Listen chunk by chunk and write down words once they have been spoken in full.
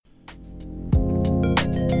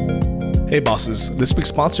Hey bosses, this week's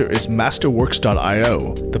sponsor is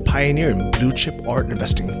Masterworks.io, the pioneer in blue chip art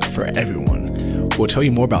investing for everyone. We'll tell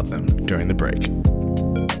you more about them during the break.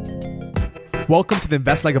 Welcome to the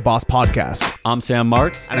Invest Like a Boss podcast. I'm Sam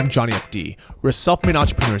Marks. And I'm Johnny FD. We're self-made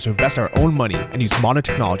entrepreneurs who invest our own money and use modern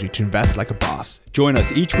technology to invest like a boss. Join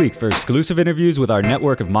us each week for exclusive interviews with our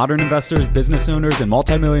network of modern investors, business owners, and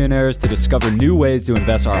multimillionaires to discover new ways to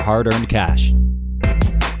invest our hard-earned cash.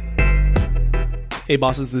 Hey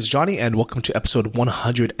bosses, this is Johnny and welcome to episode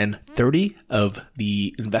 130 of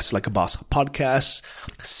the Invest Like a Boss podcast.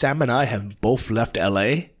 Sam and I have both left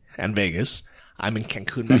LA and Vegas. I'm in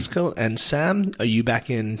Cancun, Mexico. And Sam, are you back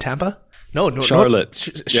in Tampa? No,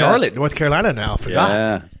 Charlotte. Charlotte, North Carolina now. Forgot.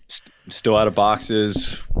 Yeah, still out of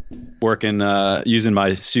boxes, working, using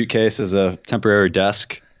my suitcase as a temporary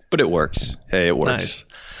desk, but it works. Hey, it works. Nice.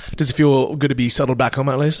 Does it feel good to be settled back home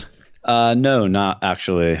at least? No, not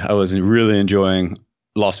actually. I was really enjoying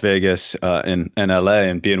Las Vegas and LA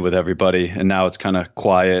and being with everybody. And now it's kind of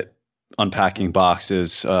quiet, unpacking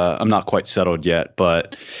boxes. I'm not quite settled yet,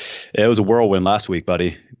 but it was a whirlwind last week,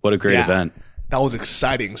 buddy. What a great event. That was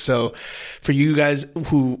exciting. So for you guys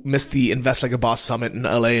who missed the Invest Like a Boss Summit in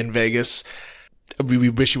LA and Vegas, we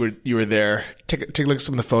wish you were there. Take a look at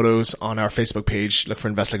some of the photos on our Facebook page. Look for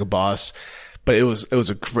Invest Like a Boss. But it was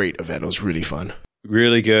a great event. It was really fun.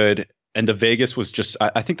 Really good. And the Vegas was just,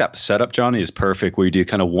 I think that setup, Johnny, is perfect where you do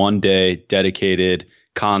kind of one day dedicated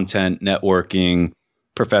content, networking,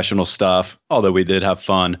 professional stuff, although we did have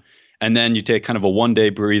fun. And then you take kind of a one day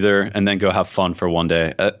breather and then go have fun for one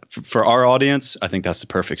day. For our audience, I think that's the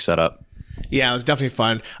perfect setup. Yeah, it was definitely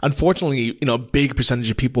fun. Unfortunately, a big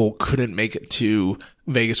percentage of people couldn't make it to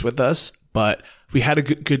Vegas with us, but we had a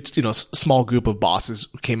good small group of bosses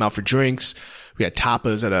who came out for drinks. We had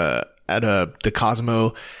tapas at the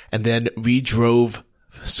Cosmo, and then we drove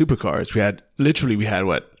supercars. We had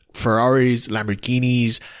Ferraris,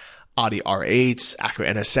 Lamborghinis, Audi R8s, Acura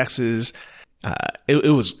NSXs.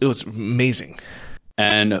 It was amazing.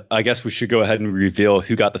 And I guess we should go ahead and reveal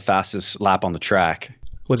who got the fastest lap on the track.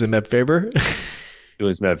 Was it Meb Faber? It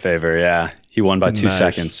was Meb Faber, yeah. He won by 2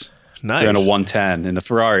 seconds. Nice. He ran a 110 in the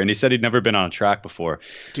Ferrari, and he said he'd never been on a track before.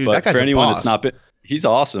 Dude, but that guy's for anyone a boss. that's not been, he's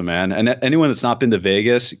awesome, man. And anyone that's not been to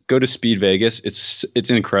Vegas, go to Speed Vegas. It's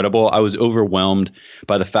incredible. I was overwhelmed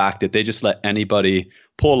by the fact that they just let anybody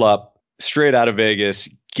pull up straight out of Vegas,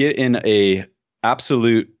 get in a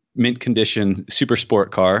absolute mint condition super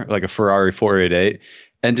sport car like a Ferrari 488,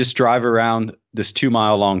 and just drive around this 2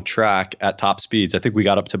 mile long track at top speeds. I think we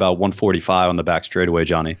got up to about 145 on the back straightaway,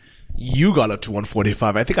 Johnny. You got up to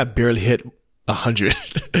 145. I think I barely hit 100.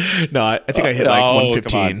 No, I think I hit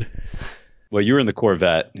 115. Well, you were in the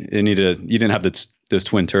Corvette. You didn't have those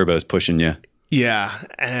twin turbos pushing you. Yeah,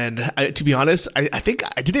 and to be honest, I think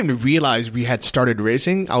I didn't even realize we had started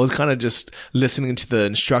racing. I was kind of just listening to the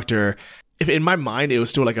instructor. In my mind, it was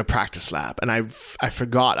still like a practice lap, and I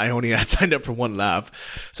forgot I only had signed up for one lap,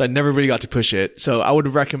 so I never really got to push it. So I would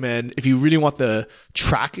recommend, if you really want the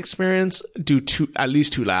track experience, do at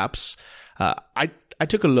least 2 laps. I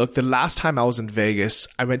took a look. The last time I was in Vegas,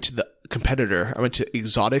 I went to the competitor. I went to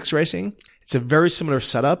Exotics Racing. It's a very similar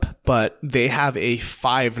setup, but they have a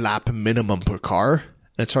 5 lap minimum per car,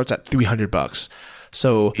 and it starts at $300.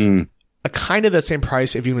 So kind of the same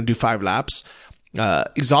price if you're going to do 5 laps.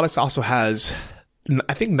 Exotics also has,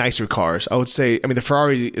 I think, nicer cars. I would say, the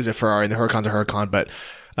Ferrari is a Ferrari and the Huracan's a Huracan, but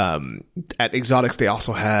at Exotics they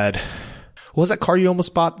also had, what was that car you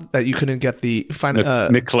almost bought that you couldn't get the final?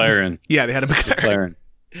 McLaren. Yeah, they had a McLaren.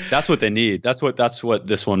 That's what they need. That's what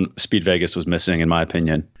this one, Speed Vegas, was missing, in my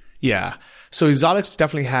opinion. Yeah. So Exotics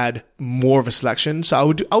definitely had more of a selection. So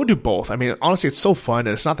I would do both. Honestly, it's so fun and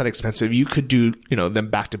it's not that expensive. You could do, them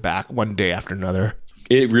back to back one day after another.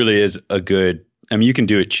 It really is a good, you can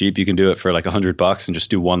do it cheap. You can do it for like $100 and just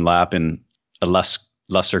do 1 lap in a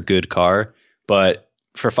lesser good car. But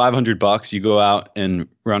for $500, you go out and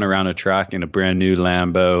run around a track in a brand new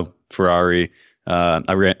Lambo, Ferrari.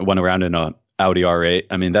 I went around in a Audi R8.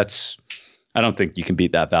 I don't think you can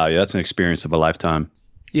beat that value. That's an experience of a lifetime.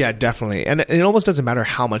 Yeah, definitely. And it almost doesn't matter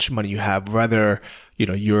how much money you have, whether,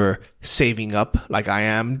 you're saving up like I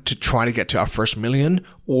am to try to get to our first million,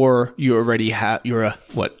 or you already have, you're a,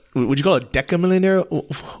 what would you call it, decamillionaire?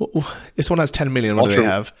 This one has 10 million. What do they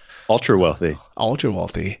have? Ultra wealthy. Ultra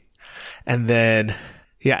wealthy. And then,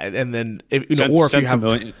 yeah, and then, if you have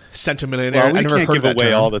centimillionaire, well, I never heard give that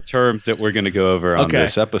away term. all the terms that we're going to go over on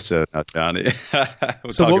this episode, Johnny.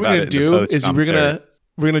 So what we're going to do is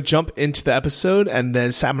we're going to jump into the episode, and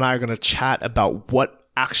then Sam and I are going to chat about what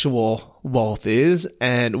actual wealth is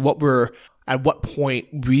and at what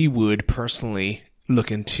point we would personally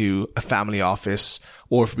look into a family office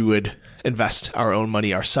or if we would invest our own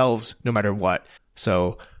money ourselves, no matter what.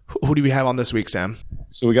 So who do we have on this week, Sam?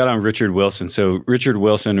 So we got on Richard Wilson. So Richard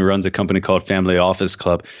Wilson runs a company called Family Office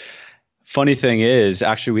Club. Funny thing is,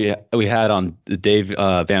 actually, we had on Dave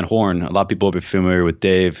Van Horn. A lot of people will be familiar with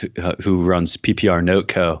Dave, who runs PPR Note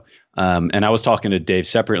Co. And I was talking to Dave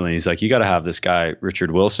separately. He's like, you got to have this guy,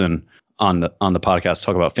 Richard Wilson, on the podcast,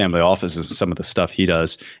 talk about family offices and some of the stuff he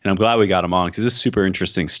does. And I'm glad we got him on because this is super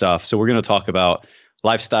interesting stuff. So we're going to talk about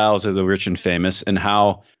lifestyles of the rich and famous and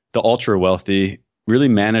how the ultra wealthy really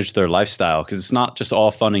manage their lifestyle, because it's not just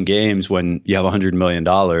all fun and games when you have $100 million.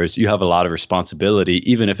 You have a lot of responsibility,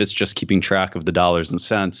 even if it's just keeping track of the dollars and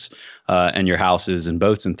cents and your houses and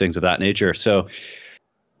boats and things of that nature. So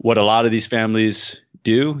what a lot of these families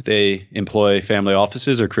do, they employ family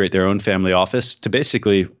offices or create their own family office to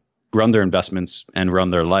basically run their investments and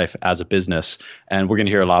run their life as a business. And we're going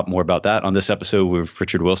to hear a lot more about that on this episode with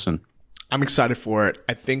Richard Wilson. I'm excited for it.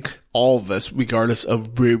 I think all of us, regardless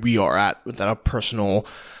of where we are at with our personal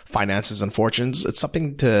finances and fortunes, it's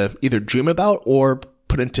something to either dream about or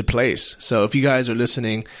put into place. So if you guys are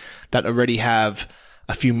listening that already have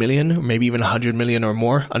a few million, or maybe even 100 million or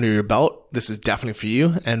more under your belt, this is definitely for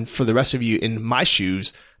you. And for the rest of you in my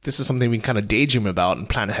shoes, this is something we can kind of daydream about and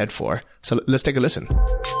plan ahead for. So let's take a listen.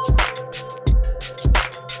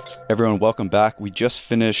 Everyone, welcome back. We just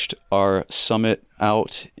finished our summit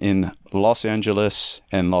out in Los Angeles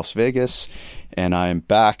and Las Vegas, and I am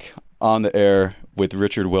back on the air with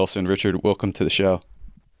Richard Wilson. Richard, welcome to the show.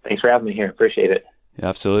 Thanks for having me here. Appreciate it. Yeah,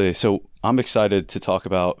 absolutely. So I'm excited to talk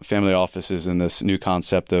about family offices and this new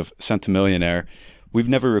concept of centimillionaire. We've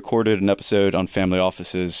never recorded an episode on family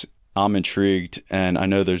offices. I'm intrigued, and I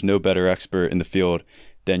know there's no better expert in the field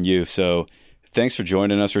than you. So thanks for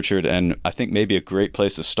joining us, Richard. And I think maybe a great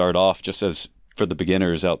place to start off, just as for the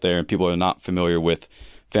beginners out there and people who are not familiar with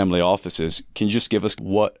family offices, can you just give us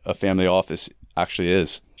what a family office actually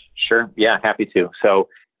is? Sure. Yeah, happy to. So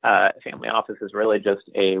family office is really just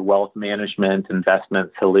a wealth management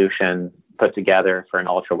investment solution put together for an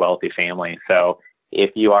ultra wealthy family. So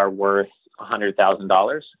if you are worth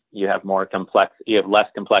 $100,000, you have less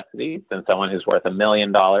complexity than someone who's worth $1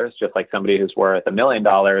 million, just like somebody who's worth $1 million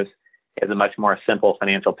is a much more simple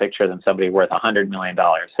financial picture than somebody worth $100 million.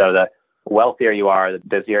 So the wealthier you are, the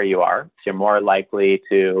busier you are. So you're more likely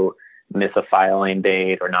to miss a filing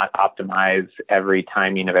date or not optimize every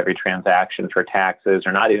timing of every transaction for taxes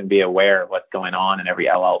or not even be aware of what's going on in every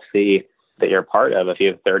LLC that you're part of if you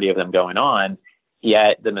have 30 of them going on.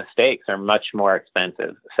 Yet the mistakes are much more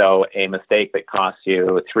expensive. So a mistake that costs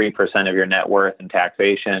you 3% of your net worth in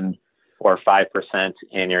taxation or 5%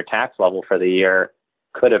 in your tax level for the year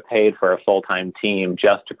could have paid for a full-time team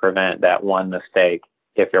just to prevent that one mistake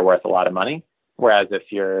if you're worth a lot of money. Whereas if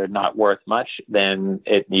you're not worth much, then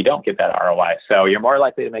you don't get that ROI. So you're more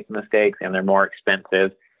likely to make mistakes and they're more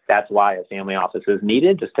expensive. That's why a family office is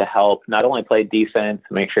needed, just to help not only play defense,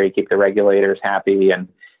 make sure you keep the regulators happy and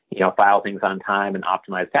file things on time and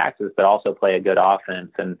optimize taxes, but also play a good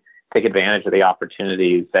offense and take advantage of the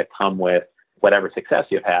opportunities that come with whatever success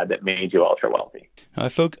you've had that made you ultra wealthy.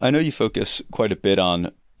 I know you focus quite a bit on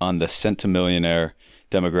the centimillionaire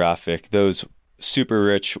demographic, those super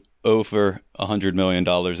rich, over $100 million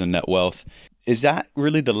in net wealth. Is that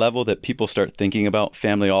really the level that people start thinking about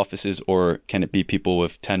family offices, or can it be people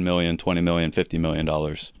with $10 million, $20 million, $50 million?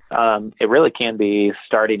 It really can be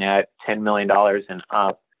starting at $10 million and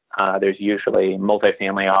up. There's usually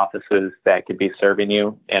multifamily offices that could be serving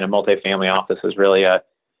you, and a multifamily office is really a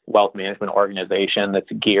wealth management organization that's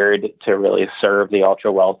geared to really serve the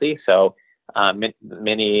ultra wealthy. So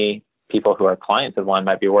many people who are clients of one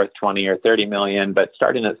might be worth 20 or 30 million, but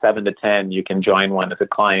starting at 7 to 10, you can join one as a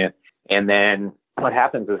client. And then what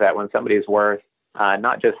happens is that when somebody's worth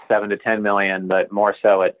not just 7 to 10 million, but more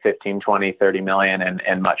so at 15, 20, 30 million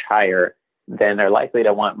and much higher, then they're likely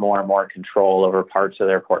to want more and more control over parts of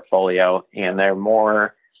their portfolio. And they're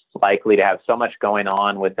more likely to have so much going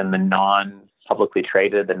on within the non-publicly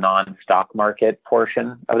traded, the non-stock market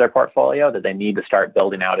portion of their portfolio that they need to start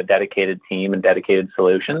building out a dedicated team and dedicated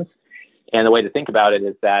solutions. And the way to think about it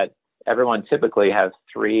is that everyone typically has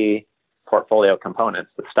 3 portfolio components: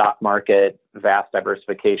 the stock market, vast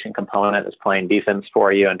diversification component is playing defense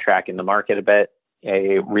for you and tracking the market a bit,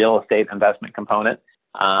 a real estate investment component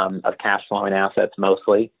of cash flowing assets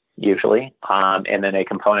mostly, usually, and then a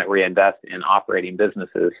component where you invest in operating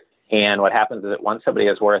businesses. And what happens is that once somebody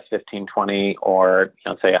is worth 15, 20, or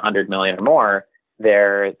say 100 million or more,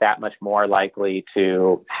 they're that much more likely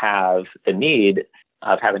to have the need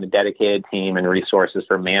of having a dedicated team and resources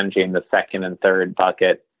for managing the second and third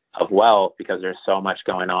bucket of wealth because there's so much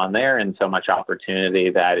going on there and so much opportunity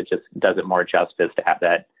that it just does it more justice to have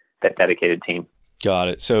that dedicated team. Got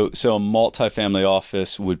it. So a multifamily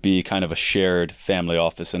office would be kind of a shared family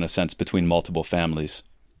office in a sense between multiple families.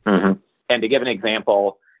 Mm-hmm. And to give an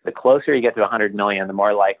example, the closer you get to 100 million, the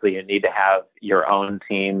more likely you need to have your own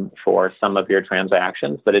team for some of your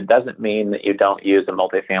transactions. But it doesn't mean that you don't use a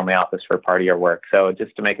multifamily office for part of your work. So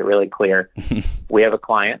just to make it really clear, we have a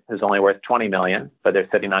client who's only worth 20 million, but they're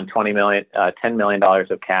sitting on $10 million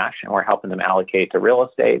of cash, and we're helping them allocate to real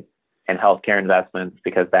estate and healthcare investments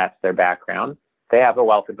because that's their background. They have a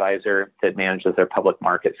wealth advisor that manages their public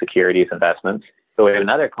market securities investments. So we have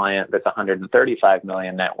another client that's 135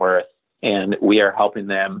 million net worth, and we are helping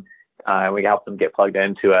them. We help them get plugged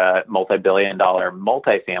into a multi-billion-dollar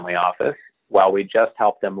multifamily office while we just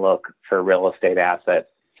help them look for real estate assets.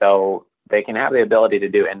 So they can have the ability to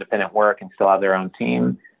do independent work and still have their own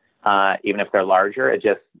team, even if they're larger. It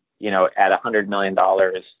just, at $100 million,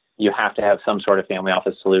 you have to have some sort of family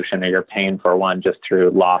office solution, or you're paying for one just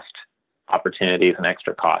through lost opportunities and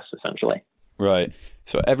extra costs, essentially. Right.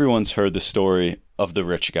 So everyone's heard the story of the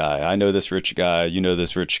rich guy. I know this rich guy, you know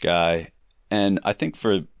this rich guy. And I think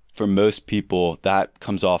for most people, that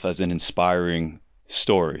comes off as an inspiring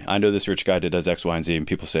story. I know this rich guy that does X, Y, and Z, and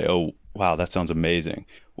people say, oh, wow, that sounds amazing.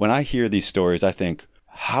 When I hear these stories, I think,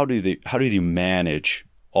 how do you manage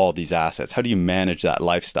all these assets? How do you manage that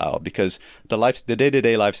lifestyle? Because the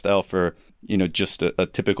day-to-day lifestyle for, just a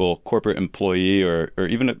typical corporate employee or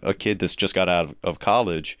even a kid that's just got out of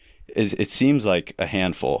college it seems like a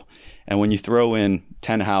handful. And when you throw in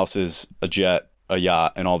 10 houses, a jet, a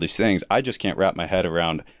yacht, and all these things, I just can't wrap my head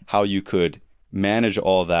around how you could manage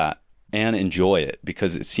all that and enjoy it,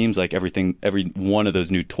 because it seems like every one of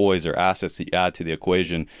those new toys or assets that you add to the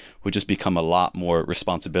equation would just become a lot more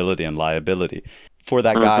responsibility and liability. For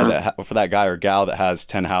that guy for that guy or gal that has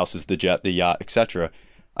 10 houses, the jet, the yacht, etc.,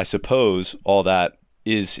 I suppose all that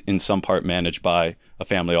is in some part managed by a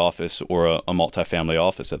family office or a multifamily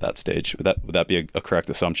office at that stage. Would that be a correct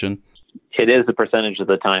assumption? It is a percentage of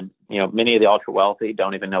the time. Many of the ultra wealthy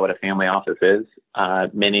don't even know what a family office is.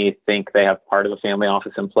 Many think they have part of a family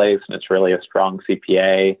office in place, and it's really a strong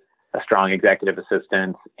CPA, a strong executive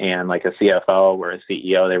assistant, and like a CFO or a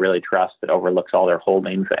CEO they really trust that overlooks all their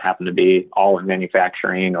holdings that happen to be all in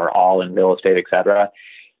manufacturing or all in real estate, et cetera.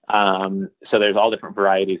 So there's all different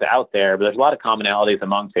varieties out there, but there's a lot of commonalities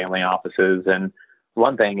among family offices. And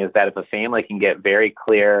one thing is that if a family can get very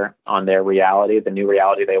clear on their reality, the new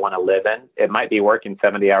reality they want to live in, it might be working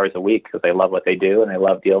 70 hours a week because they love what they do and they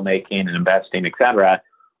love deal making and investing, et cetera.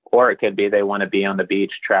 Or it could be they want to be on the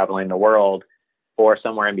beach traveling the world or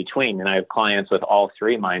somewhere in between. And I have clients with all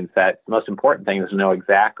three mindsets. The most important thing is to know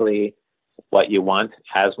exactly what you want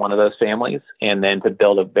as one of those families, and then to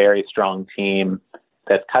build a very strong team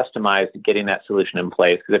that's customized to getting that solution in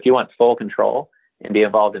place. Because if you want full control and be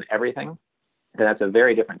involved in everything, then that's a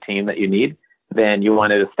very different team that you need. Then you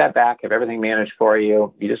want to step back, have everything managed for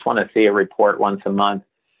you. You just want to see a report once a month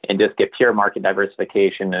and just get pure market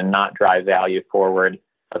diversification and not drive value forward,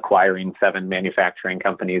 acquiring 7 manufacturing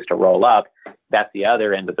companies to roll up. That's the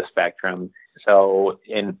other end of the spectrum. So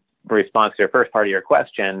in response to your first part of your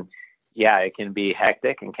question, yeah, it can be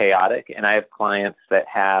hectic and chaotic. And I have clients that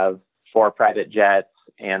have 4 private jets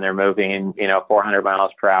and they're moving, 400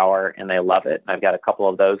 miles per hour and they love it. I've got a couple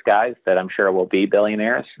of those guys that I'm sure will be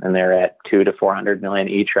billionaires, and they're at 200 to 400 million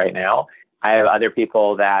each right now. I have other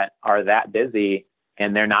people that are that busy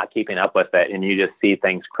and they're not keeping up with it. And you just see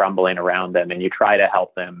things crumbling around them and you try to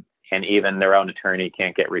help them. And even their own attorney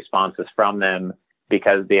can't get responses from them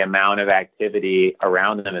because the amount of activity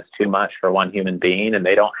around them is too much for one human being, and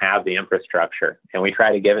they don't have the infrastructure. And we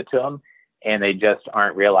try to give it to them, and they just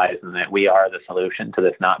aren't realizing that we are the solution to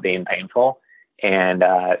this not being painful. And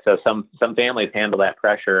so some families handle that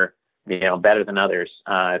pressure, better than others.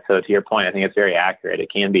 So to your point, I think it's very accurate. It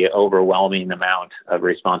can be an overwhelming amount of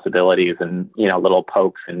responsibilities and, little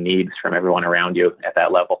pokes and needs from everyone around you at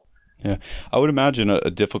that level. Yeah. I would imagine a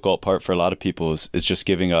difficult part for a lot of people is just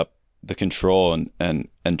giving up the control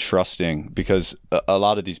and trusting, because a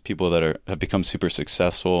lot of these people that have become super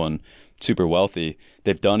successful and super wealthy,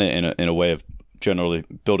 they've done it in a way of generally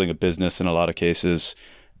building a business in a lot of cases.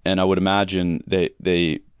 And I would imagine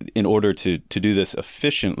they in order to do this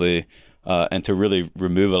efficiently and to really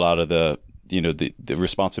remove a lot of the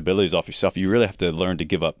responsibilities off yourself, you really have to learn to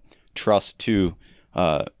give up trust to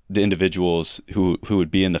the individuals who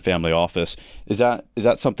would be in the family office. Is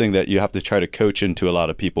that something that you have to try to coach into a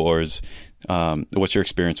lot of people, or what's your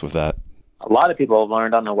experience with that? A lot of people have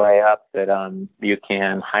learned on the way up that you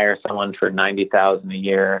can hire someone for $90,000 a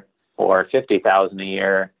year or $50,000 a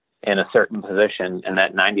year in a certain position, and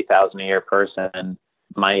that $90,000 a year person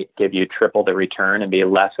might give you triple the return and be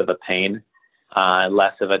less of a pain,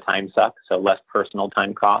 less of a time suck, so less personal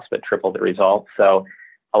time cost, but triple the results. So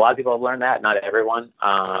a lot of people have learned that, not everyone.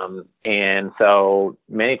 And so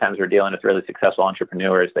many times we're dealing with really successful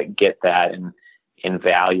entrepreneurs that get that and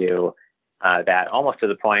value that, almost to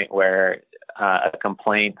the point where a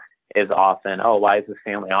complaint is often, oh, why is this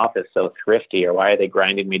family office so thrifty? Or why are they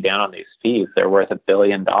grinding me down on these fees? They're worth $1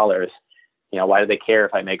 billion. Why do they care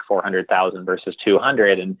if I make 400,000 versus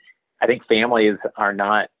 200? And I think families are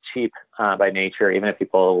not cheap by nature, even if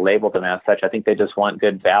people label them as such. I think they just want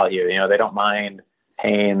good value. They don't mind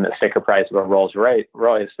paying the sticker price of a Rolls Royce.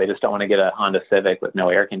 They just don't want to get a Honda Civic with no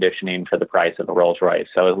air conditioning for the price of a Rolls Royce.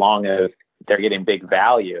 So as long as they're getting big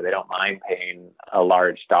value, they don't mind paying a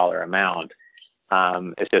large dollar amount.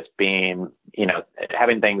 It's just being,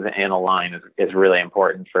 having things in a line is really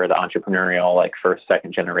important for the entrepreneurial, like first,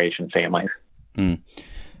 second generation families. Mm.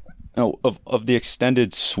 Now, of the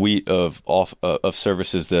extended suite of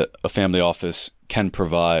services that a family office can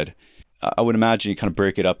provide, I would imagine you kind of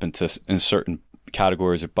break it up in certain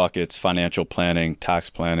categories or buckets: financial planning, tax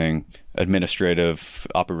planning, administrative,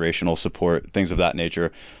 operational support, things of that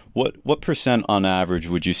nature. What percent on average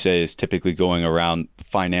would you say is typically going around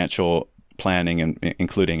financial planning and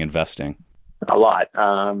including investing? A lot.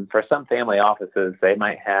 For some family offices, they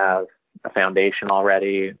might have a foundation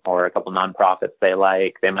already or a couple nonprofits they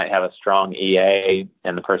like. They might have a strong EA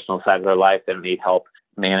in the personal side of their life that need help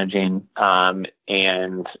managing. And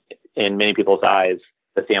in many people's eyes,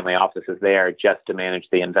 the family office is there just to manage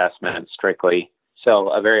the investment strictly. So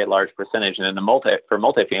a very large percentage. And for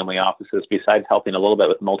multifamily offices, besides helping a little bit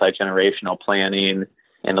with multi-generational planning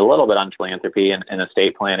and a little bit on philanthropy and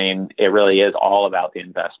estate planning, it really is all about the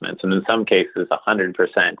investments. And in some cases,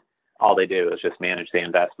 100%, all they do is just manage the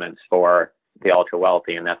investments for the ultra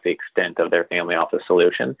wealthy, and that's the extent of their family office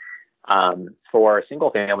solution. For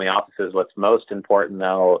single family offices, what's most important,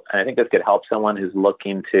 though, and I think this could help someone who's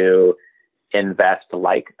looking to invest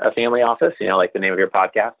like a family office, like the name of your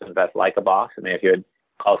podcast, Invest Like a Boss. I mean, if you would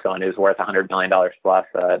call someone who's worth $100 million plus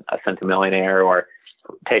a centimillionaire, or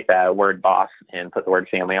take that word boss and put the word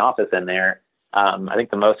family office in there. I think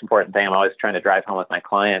the most important thing I'm always trying to drive home with my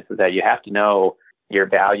clients is that you have to know your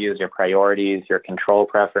values, your priorities, your control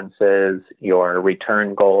preferences, your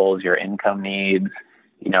return goals, your income needs,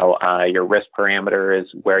 your risk parameters,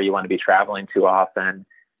 where you want to be traveling too often,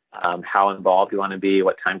 how involved you want to be,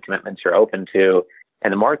 what time commitments you're open to.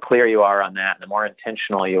 And the more clear you are on that, the more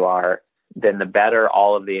intentional you are, then the better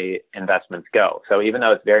all of the investments go. So even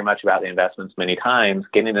though it's very much about the investments many times,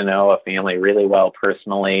 getting to know a family really well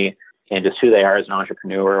personally and just who they are as an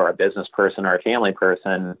entrepreneur or a business person or a family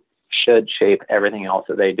person should shape everything else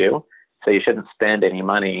that they do. So you shouldn't spend any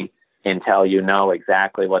money until you know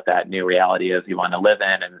exactly what that new reality is you want to live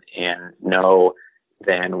in, and know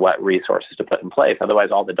then what resources to put in place.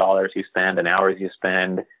 Otherwise, all the dollars you spend and hours you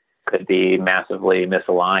spend could be massively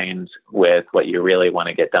misaligned with what you really want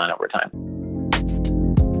to get done over time.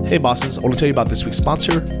 Hey bosses, I want to tell you about this week's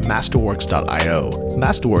sponsor, Masterworks.io.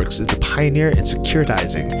 Masterworks is the pioneer in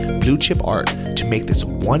securitizing blue chip art to make this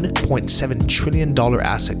 $1.7 trillion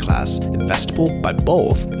asset class investable by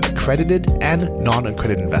both accredited and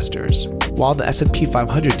non-accredited investors. While the S&P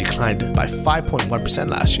 500 declined by 5.1%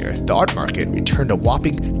 last year, the art market returned a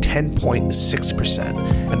whopping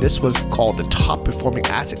 10.6%, and this was called the top performing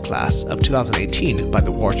asset class of 2018 by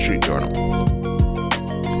the Wall Street Journal.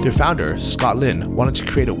 Their founder, Scott Lin, wanted to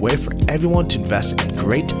create a way for everyone to invest in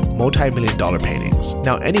great multi-million-dollar paintings.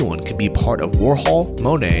 Now anyone can be part of Warhol,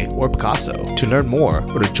 Monet, or Picasso. To learn more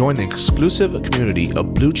or to join the exclusive community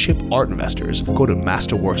of blue-chip art investors, go to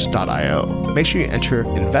Masterworks.io. Make sure you enter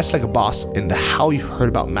Invest Like a Boss in the How You Heard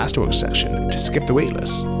About Masterworks section to skip the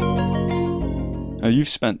waitlist. Now, you've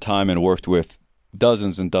spent time and worked with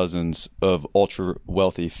dozens and dozens of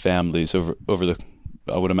ultra-wealthy families over the,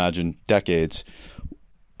 I would imagine, decades.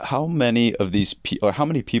 How many of these how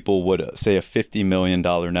many people would, say, a $50 million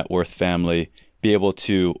net worth family be able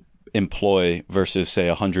to employ versus, say,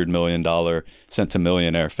 a $100 million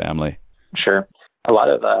centimillionaire family? Sure. A lot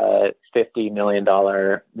of $50 million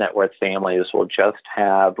net worth families will just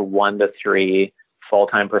have 1 to 3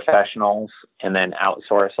 full-time professionals and then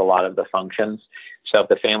outsource a lot of the functions. So if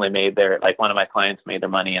the family like one of my clients made their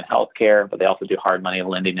money in healthcare, but they also do hard money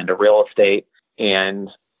lending into real estate, and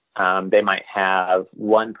they might have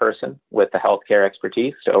one person with the healthcare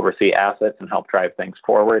expertise to oversee assets and help drive things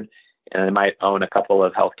forward. And they might own a couple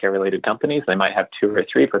of healthcare related companies. They might have 2 or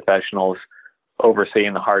 3 professionals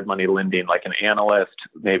overseeing the hard money lending, like an analyst,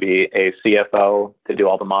 maybe a CFO to do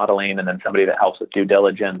all the modeling, and then somebody that helps with due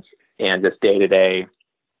diligence and just day-to-day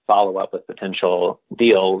follow up with potential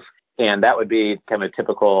deals. And that would be kind of a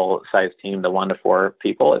typical size team, the 1 to 4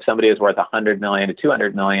 people. If somebody is worth 100 million to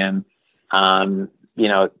 200 million,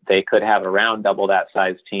 they could have around double that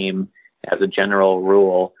size team as a general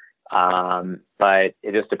rule. But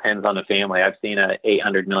it just depends on the family. I've seen a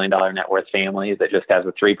 $800 million net worth family that just has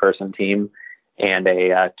a 3-person team, and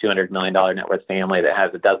a $200 million net worth family that has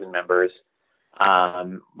a dozen members.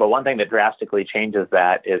 But one thing that drastically changes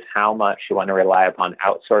that is how much you want to rely upon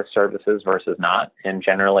outsourced services versus not. And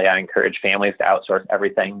generally, I encourage families to outsource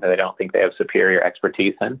everything that they don't think they have superior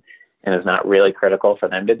expertise in and is not really critical for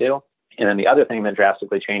them to do. And then the other thing that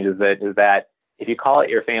drastically changes it is that if you call it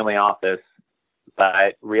your family office,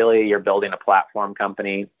 but really you're building a platform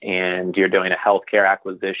company and you're doing a healthcare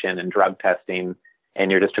acquisition and drug testing, and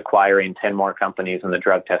you're just acquiring 10 more companies in the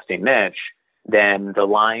drug testing niche, then the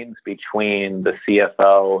lines between the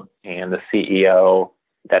CFO and the CEO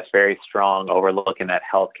that's very strong overlooking that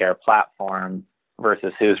healthcare platform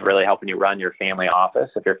versus who's really helping you run your family office.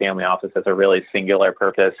 If your family office has a really singular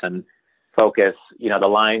purpose and focus, the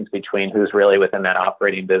lines between who's really within that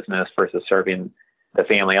operating business versus serving the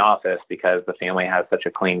family office, because the family has such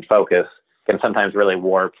a clean focus, can sometimes really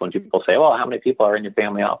warp when people say, well, how many people are in your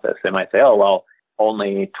family office? They might say, oh, well,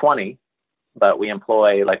 only 20, but we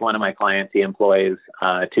employ, like one of my clients, he employs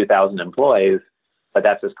 2,000 employees, but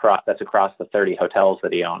that's across the 30 hotels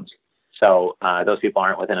that he owns. So those people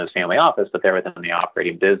aren't within his family office, but they're within the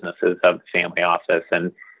operating businesses of the family office.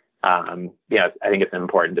 And I think it's an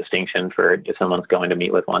important distinction for if someone's going to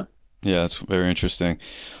meet with one. Yeah, that's very interesting.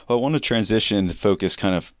 Well, I want to transition to focus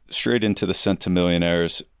kind of straight into the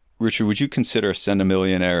centimillionaires. Richard, would you consider a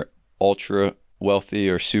centimillionaire ultra wealthy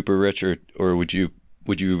or super rich, or would you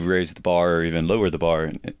raise the bar or even lower the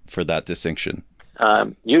bar for that distinction?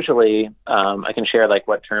 Usually, I can share like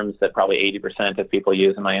what terms that probably 80% of people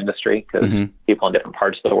use in my industry, because people in different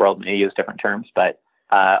parts of the world may use different terms. But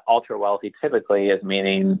ultra wealthy typically is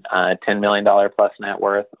meaning $10 million plus net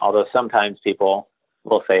worth, although sometimes people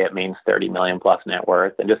will say it means 30 million plus net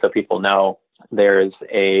worth. And just so people know, there's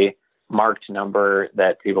a marked number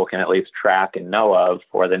that people can at least track and know of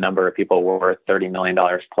for the number of people worth $30 million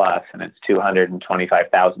plus, and it's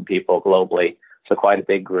 225,000 people globally. So quite a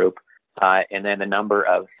big group. And then the number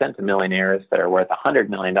of centimillionaires that are worth $100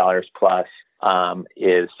 million plus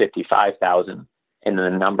is 55,000. And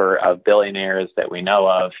the number of billionaires that we know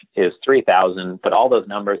of is 3,000. But all those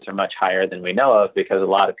numbers are much higher than we know of, because a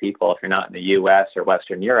lot of people, if you're not in the U.S. or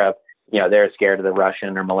Western Europe, they're scared of the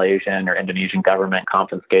Russian or Malaysian or Indonesian government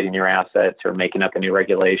confiscating your assets or making up a new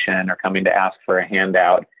regulation or coming to ask for a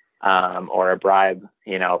handout or a bribe,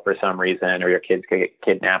 for some reason, or your kids could get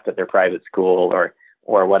kidnapped at their private school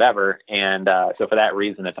or whatever. And so for that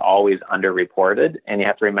reason, it's always underreported. And you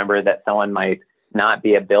have to remember that someone might not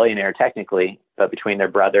be a billionaire technically, but between their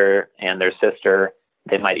brother and their sister,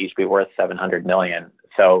 they might each be worth 700 million.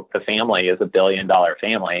 So the family is $1 billion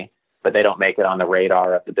family, but they don't make it on the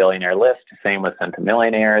radar of the billionaire list. Same with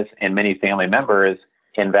centimillionaires, and many family members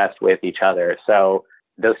invest with each other. So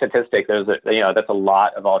those statistics, that's a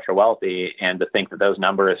lot of ultra wealthy, and to think that those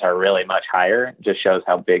numbers are really much higher just shows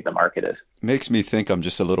how big the market is. Makes me think I'm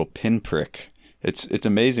just a little pinprick. It's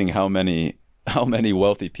amazing how many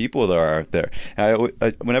wealthy people there are out there.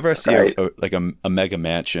 Whenever I see a mega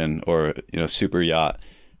mansion or super yacht,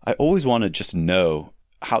 I always want to just know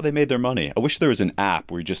how they made their money. I wish there was an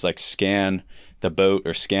app where you just like scan the boat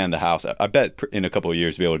or scan the house. I bet in a couple of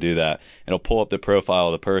years we'll be able to do that. It'll pull up the profile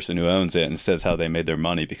of the person who owns it and says how they made their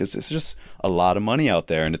money, because it's just a lot of money out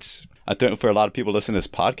there. And I think for a lot of people listening to this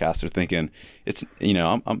podcast, they're thinking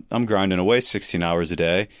I'm grinding away 16 hours a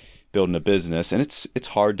day building a business, and it's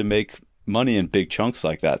hard to make money in big chunks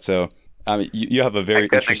like that. So I mean, you have a very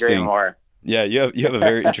interesting. Yeah, you have a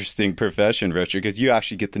very interesting profession, Richard, because you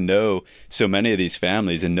actually get to know so many of these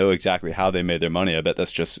families and know exactly how they made their money. I bet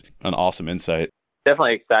that's just an awesome insight.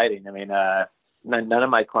 Definitely exciting. I mean, none of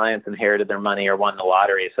my clients inherited their money or won the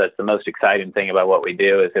lottery. So it's the most exciting thing about what we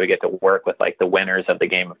do is that we get to work with like the winners of the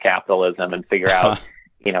game of capitalism and figure out,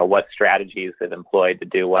 what strategies they've employed to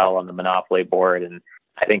do well on the monopoly board. And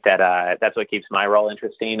I think that that's what keeps my role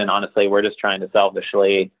interesting. And honestly, we're just trying to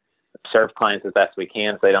selfishly serve clients as best we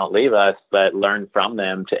can so they don't leave us, but learn from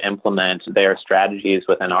them to implement their strategies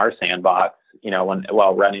within our sandbox,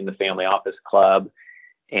 while running the family office club.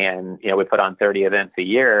 And, we put on 30 events a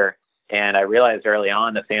year. And I realized early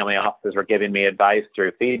on that family offices were giving me advice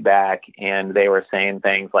through feedback. And they were saying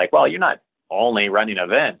things like, well, you're not only running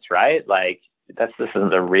events, right? Like this isn't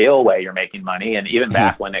the real way you're making money. And even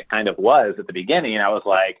back when it kind of was at the beginning, I was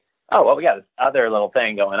like, oh, well, we got this other little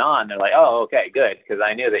thing going on. They're like, oh, okay, good. Because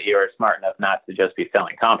I knew that you were smart enough not to just be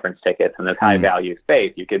selling conference tickets in this high value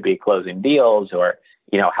space. You could be closing deals or,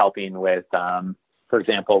 helping with, for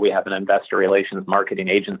example, we have an investor relations marketing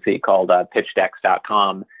agency called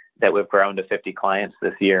pitchdex.com that we've grown to 50 clients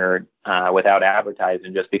this year without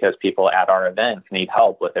advertising, just because people at our events need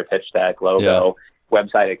help with their pitch deck, logo,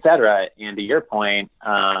 website, et cetera. And to your point,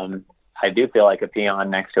 I do feel like a peon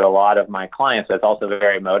next to a lot of my clients. That's also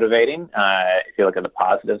very motivating. If you look at the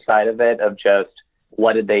positive side of it, of just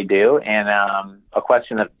what did they do? And a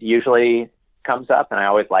question that usually comes up, and I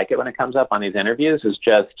always like it when it comes up on these interviews, is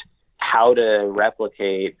just how to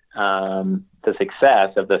replicate the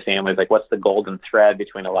success of the families. Like, what's the golden thread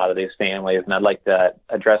between a lot of these families? And I'd like to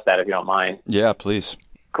address that if you don't mind. Yeah, please.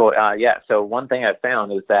 Cool. So one thing I've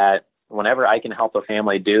found is that whenever I can help a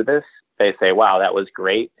family do this, they say, wow, that was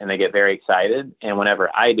great. And they get very excited. And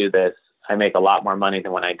whenever I do this, I make a lot more money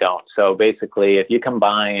than when I don't. So basically, if you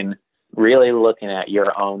combine really looking at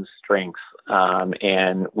your own strengths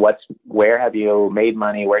and where have you made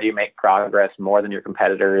money, where do you make progress more than your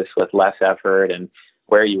competitors with less effort, and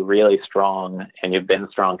where are you really strong and you've been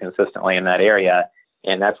strong consistently in that area.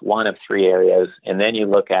 And that's one of 3 areas. And then you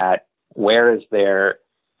look at where is there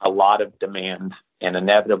a lot of demand, and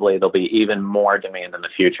inevitably there'll be even more demand in the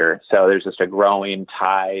future. So there's just a growing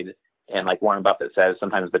tide. And like Warren Buffett says,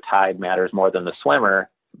 sometimes the tide matters more than the swimmer.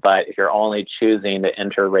 But if you're only choosing to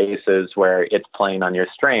enter races where it's playing on your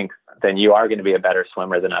strength, then you are going to be a better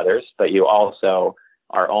swimmer than others. But you also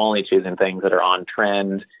are only choosing things that are on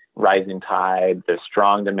trend, rising tide, there's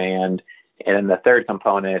strong demand. And then the third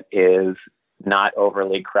component is not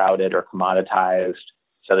overly crowded or commoditized.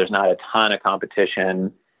 So there's not a ton of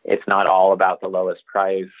competition. It's not all about the lowest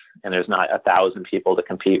price, and there's not 1,000 people to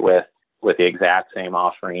compete with the exact same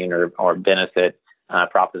offering or benefit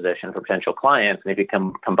proposition for potential clients. And if you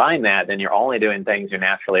combine that, then you're only doing things you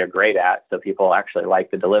naturally are great at, so people actually like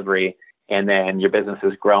the delivery, and then your business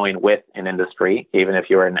is growing with an industry, even if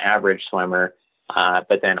you're an average swimmer.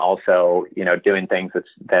 But then also, doing things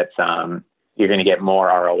that's you're going to get more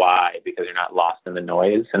ROI because you're not lost in the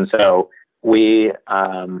noise. And so we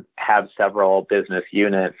have several business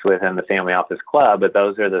units within the Family Office Club, but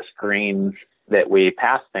those are the screens that we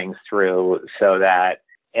pass things through so that,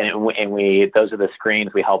 those are the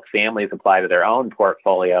screens we help families apply to their own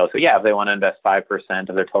portfolio. So yeah, if they want to invest 5%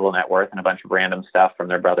 of their total net worth in a bunch of random stuff from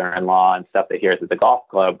their brother-in-law and stuff they hear at the golf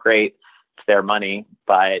club, great, it's their money,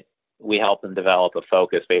 but we help them develop a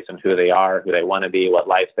focus based on who they are, who they want to be, what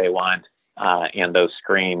life they want, and those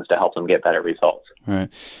screens to help them get better results. All right.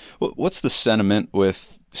 Well, what's the sentiment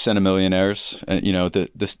with centimillionaires,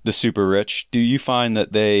 the super rich? Do you find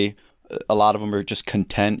that a lot of them are just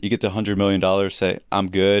content? You get to $100 million, say, I'm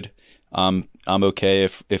good. I'm okay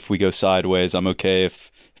if we go sideways. I'm okay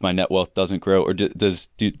if my net wealth doesn't grow. Or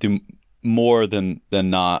do more than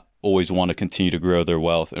not always want to continue to grow their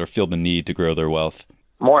wealth or feel the need to grow their wealth?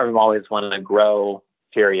 More of them always want to grow,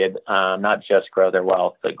 period. Not just grow their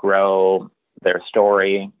wealth, but grow their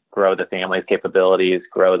story, grow the family's capabilities,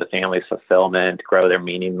 grow the family's fulfillment, grow their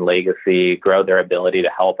meaning and legacy, grow their ability to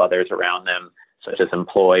help others around them, such as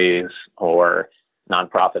employees or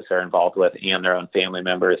nonprofits they're involved with and their own family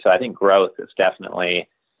members. So I think growth is definitely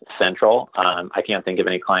central. I can't think of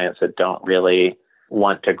any clients that don't really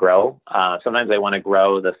want to grow. Sometimes they want to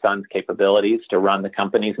grow the son's capabilities to run the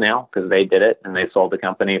companies now because they did it and they sold the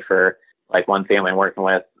company for, like one family I'm working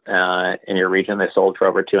with in your region, they sold for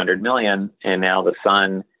over $200 million. And now the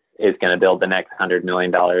son is going to build the next $100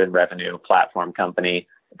 million in revenue platform company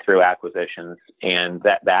through acquisitions. And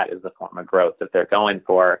that is the form of growth that they're going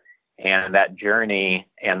for. And that journey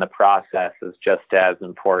and the process is just as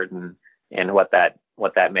important. And what that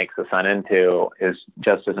makes the son into is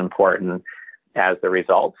just as important as the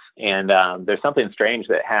results. And there's something strange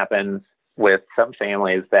that happens with some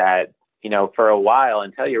families that, for a while,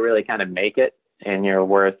 until you really kind of make it and you're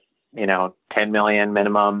worth, 10 million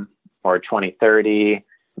minimum or 20, 30,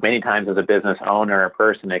 many times as a business owner or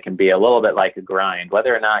person, it can be a little bit like a grind,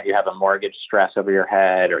 whether or not you have a mortgage stress over your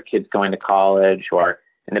head or kids going to college, or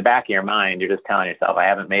in the back of your mind, you're just telling yourself, I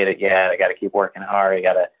haven't made it yet. I got to keep working hard. I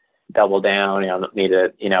got to double down, need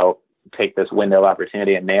to, take this window of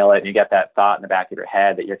opportunity and nail it. And you get that thought in the back of your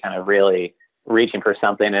head that you're kind of really reaching for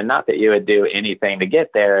something, and not that you would do anything to get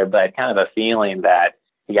there, but kind of a feeling that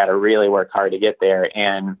you got to really work hard to get there.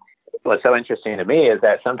 And what's so interesting to me is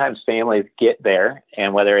that sometimes families get there,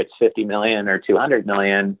 and whether it's 50 million or 200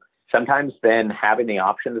 million, sometimes then having the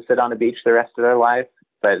option to sit on a beach the rest of their life,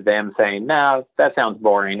 but them saying, no, that sounds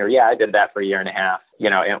boring, or yeah, I did that for a year and a half.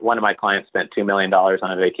 And one of my clients spent $2 million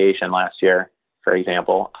on a vacation last year, for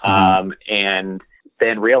example. And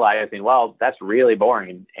then realizing, well, that's really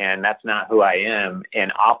boring and that's not who I am,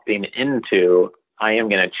 and opting into, I am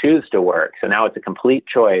going to choose to work. So now it's a complete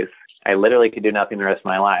choice. I literally could do nothing the rest of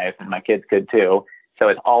my life, and my kids could too. So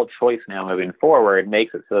it's all choice now moving forward,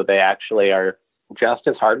 makes it so that they actually are just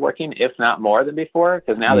as hardworking, if not more than before,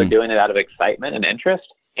 because now they're doing it out of excitement and interest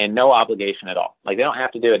and no obligation at all. Like, they don't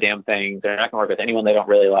have to do a damn thing. They're not going to work with anyone they don't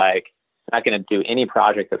really like. They're not going to do any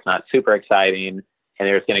project that's not super exciting, and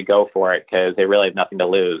they're just going to go for it because they really have nothing to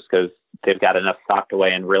lose, because they've got enough socked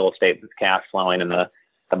away in real estate that's cash flowing in the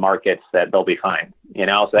markets that they'll be fine.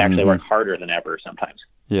 So they actually work harder than ever sometimes.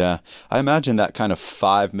 Yeah. I imagine that kind of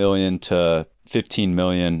 5 million to 15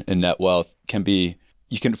 million in net wealth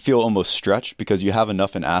you can feel almost stretched because you have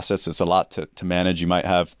enough in assets. It's a lot to manage. You might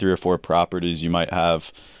have 3 or 4 properties. You might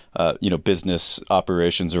have, business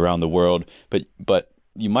operations around the world, but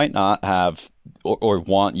you might not have or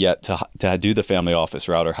want yet to do the family office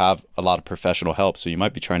route or have a lot of professional help. So you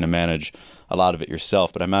might be trying to manage a lot of it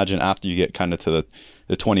yourself. But I imagine after you get kind of to the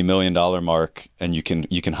 $20 million mark and you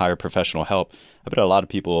can hire professional help, I bet a lot of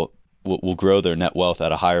people will grow their net wealth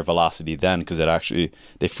at a higher velocity then, because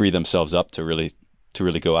they free themselves up to really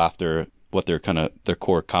go after what their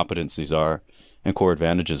core competencies are and core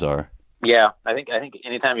advantages are. Yeah, I think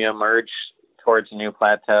anytime you emerge towards a new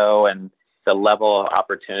plateau and the level of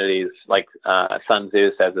opportunities, like Sun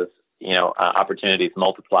Tzu says, is opportunities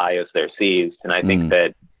multiply as they're seized. And I think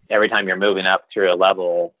that every time you're moving up through a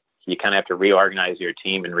level, you kind of have to reorganize your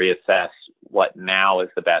team and reassess what now is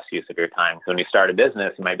the best use of your time. So when you start a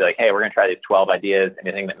business, you might be like, hey, we're going to try these 12 ideas.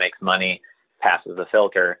 Anything that makes money passes the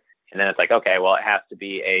filter. And then it's like, okay, well, it has to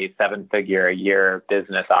be a 7-figure a year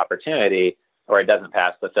business opportunity, or it doesn't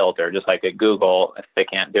pass the filter. Just like at Google, if they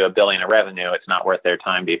can't do $1 billion of revenue, it's not worth their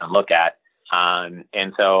time to even look at.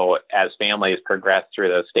 And so as families progress through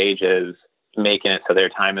those stages, making it so their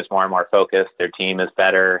time is more and more focused, their team is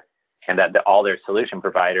better, and that all their solution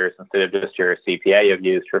providers, instead of just your CPA you've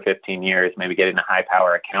used for 15 years, maybe getting a high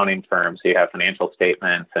power accounting firm so you have financial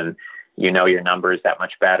statements and your numbers that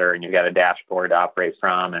much better, and you've got a dashboard to operate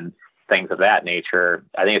from and things of that nature.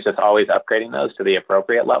 I think it's just always upgrading those to the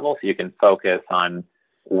appropriate level so you can focus on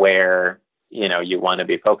where you want to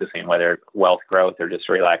be focusing, whether wealth growth or just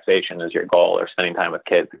relaxation is your goal, or spending time with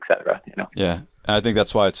kids, et cetera. Yeah. And I think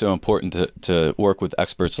that's why it's so important to work with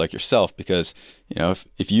experts like yourself, because,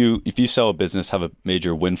 if you sell a business, have a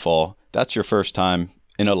major windfall, that's your first time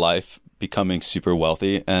in a life becoming super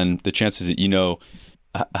wealthy. And the chances that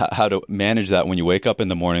how to manage that when you wake up in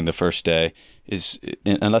the morning the first day is,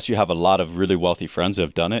 unless you have a lot of really wealthy friends that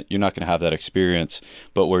have done it, you're not going to have that experience.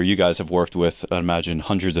 But where you guys have worked with, I imagine,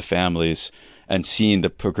 hundreds of families and seen the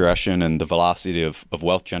progression and the velocity of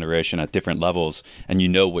wealth generation at different levels, and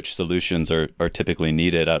which solutions are typically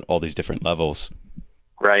needed at all these different levels.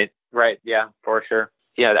 Right. Yeah, for sure.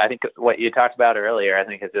 Yeah, I think what you talked about earlier, I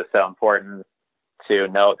think is just so important to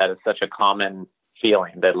note that it's such a common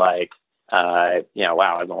feeling that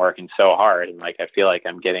wow, I've been working so hard and I feel like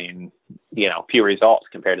I'm getting, few results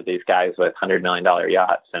compared to these guys with $100 million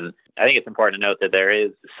yachts. And I think it's important to note that there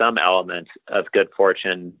is some element of good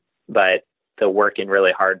fortune, but the working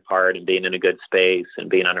really hard part and being in a good space and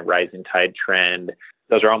being on a rising tide trend,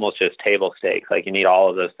 those are almost just table stakes. Like, you need all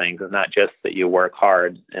of those things. It's not just that you work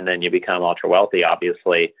hard and then you become ultra wealthy,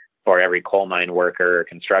 obviously, or every coal mine worker or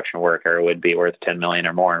construction worker would be worth 10 million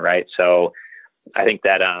or more. Right. So I think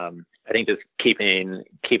that, just keeping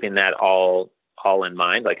that all in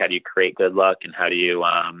mind, like how do you create good luck and how do you,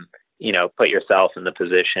 put yourself in the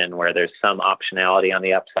position where there's some optionality on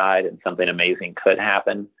the upside and something amazing could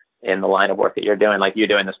happen in the line of work that you're doing. Like you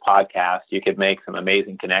doing this podcast, you could make some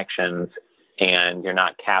amazing connections and you're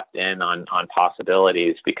not capped in on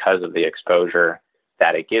possibilities because of the exposure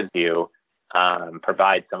that it gives you.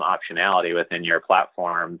 Provide some optionality within your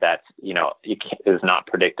platform that's, is not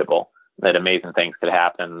predictable, that amazing things could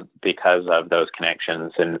happen because of those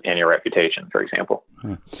connections and your reputation, for example.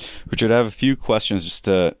 Richard, I have a few questions just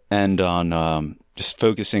to end on just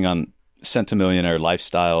focusing on centimillionaire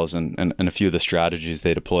lifestyles and a few of the strategies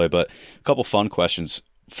they deploy, but a couple fun questions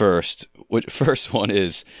first. First one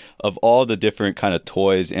is, of all the different kind of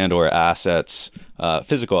toys and or assets,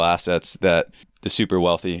 physical assets that the super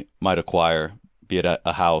wealthy might acquire, be it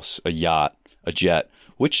a house, a yacht, a jet,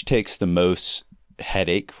 which takes the most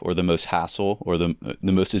headache or the most hassle or the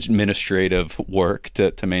most administrative work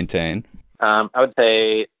to maintain? I would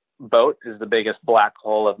say boat is the biggest black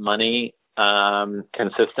hole of money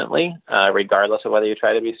consistently, regardless of whether you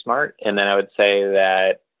try to be smart. And then I would say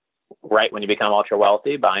that right when you become ultra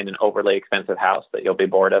wealthy, buying an overly expensive house that you'll be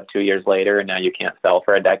bored of 2 years later and now you can't sell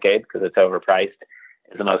for a decade because it's overpriced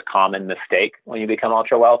is the most common mistake when you become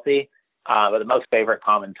ultra wealthy. But the most favorite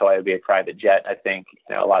common toy would be a private jet. I think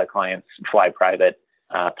a lot of clients fly private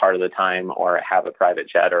part of the time or have a private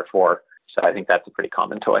jet or four. So I think that's a pretty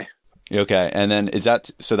common toy. Okay. And then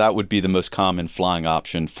that would be the most common flying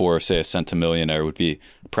option for, say, a centimillionaire would be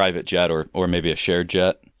a private jet or maybe a shared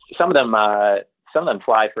jet? Some of them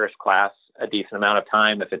fly first class a decent amount of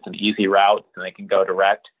time if it's an easy route and they can go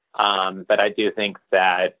direct. But I do think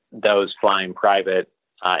that those flying private,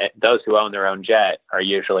 those who own their own jet are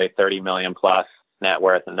usually 30 million plus net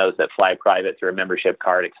worth, and those that fly private through a membership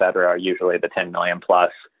card, et cetera, are usually the 10 million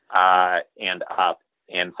plus and up.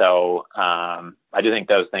 And so I do think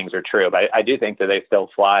those things are true, but I do think that they still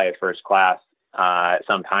fly first class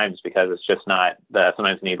sometimes because it's just not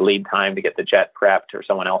sometimes you need lead time to get the jet prepped or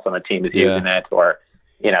someone else on the team is using it, or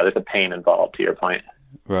there's a pain involved, to your point.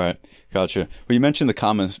 Right. Gotcha. Well, you mentioned the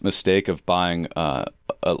common mistake of buying a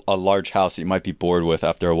large house that you might be bored with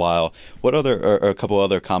after a while. What other or a couple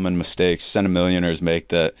other common mistakes centimillionaires make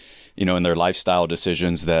that, in their lifestyle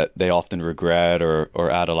decisions that they often regret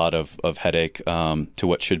or add a lot of headache to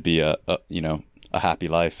what should be a happy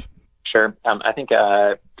life? Sure. I think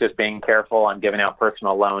just being careful on giving out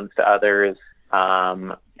personal loans to others.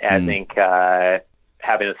 I think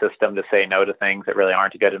having a system to say no to things that really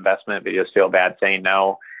aren't a good investment, but you just feel bad saying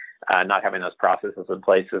no. Not having those processes in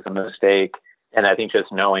place is a mistake. And I think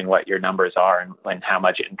just knowing what your numbers are and how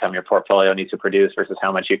much income your portfolio needs to produce versus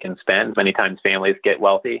how much you can spend. Many times families get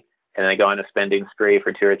wealthy and they go on a spending spree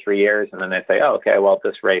for 2 or 3 years. And then they say, oh, okay, well, at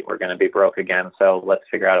this rate, we're going to be broke again. So let's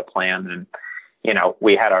figure out a plan. And,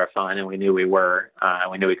 we had our fun and we knew we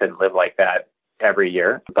couldn't live like that every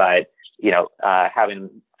year. But, having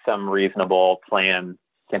some reasonable plan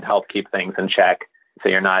can help keep things in check. So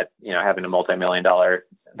you're not, having a multi-million-dollar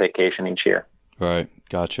vacation each year. Right.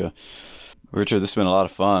 Gotcha. Richard, this has been a lot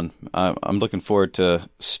of fun. I'm looking forward to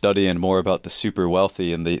studying more about the super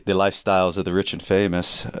wealthy and the lifestyles of the rich and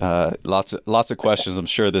famous. Lots of questions. I'm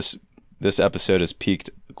sure this episode has piqued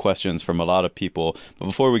questions from a lot of people. But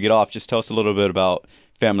before we get off, just tell us a little bit about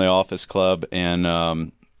Family Office Club and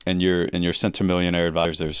your Centimillionaire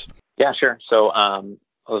Advisors. Yeah, sure. So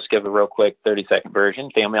I'll just give a real quick 30-second version.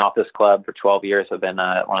 Family Office Club for 12 years have been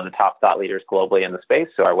one of the top thought leaders globally in the space.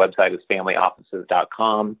 So our website is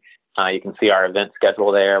familyoffices.com. You can see our event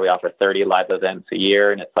schedule there. We offer 30 live events a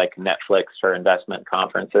year, and it's like Netflix for investment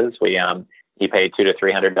conferences. You pay $200 to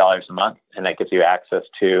 $300 a month, and that gives you access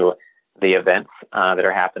to the events that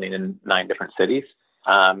are happening in 9 different cities.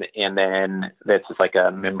 And then this is like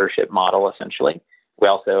a membership model, essentially. We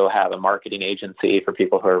also have a marketing agency for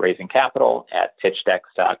people who are raising capital at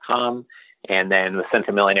pitchdex.com. And then with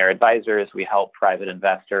Centimillionaire Advisors, we help private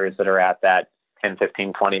investors that are at that 10,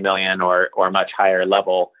 15, 20 million or much higher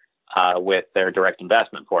level with their direct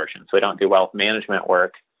investment portion. So we don't do wealth management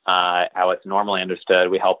work how it's normally understood.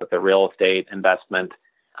 We help with the real estate investment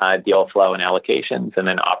deal flow and allocations, and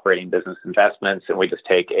then operating business investments. And we just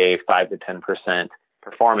take a 5 to 10%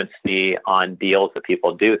 performance fee on deals that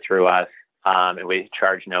people do through us. And we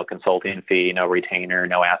charge no consulting fee, no retainer,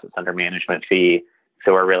 no assets under management fee.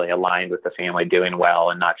 So we're really aligned with the family doing well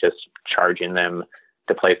and not just charging them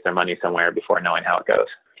to place their money somewhere before knowing how it goes.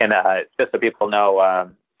 And just so people know,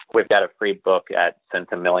 we've got a free book at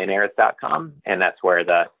centimillionaires.com, and that's where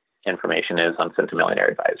the information is on Centimillionaire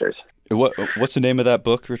Advisors. What's the name of that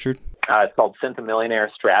book, Richard? It's called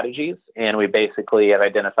Centimillionaire Strategies, and we basically have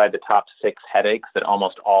identified the top 6 headaches that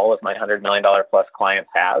almost all of my $100 million plus clients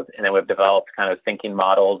have, and then we've developed kind of thinking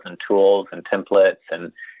models and tools and templates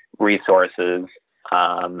and resources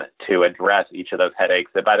to address each of those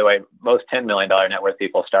headaches. That, by the way, most $10 million net worth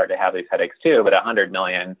people start to have these headaches too, but $100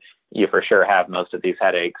 million, you for sure have most of these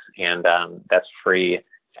headaches, and that's free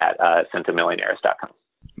at centimillionaires.com.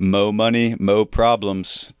 Mo money, mo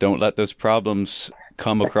problems. Don't let those problems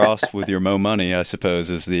come across with your mo money, I suppose,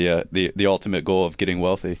 is the ultimate goal of getting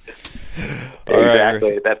wealthy.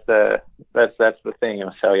 Exactly. Right. That's the thing.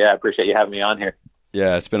 So yeah, I appreciate you having me on here.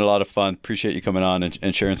 Yeah, it's been a lot of fun. Appreciate you coming on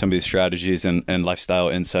and sharing some of these strategies and lifestyle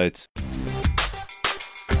insights.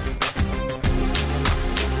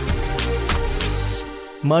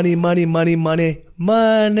 Money, money, money, money,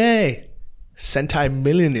 money.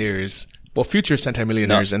 Centimillionaires. Well, future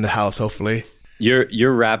centimillionaires in the house, hopefully.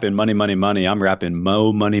 You're rapping money, money, money. I'm rapping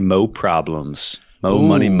mo money, mo problems. Mo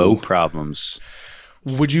money, mo problems.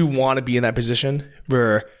 Would you want to be in that position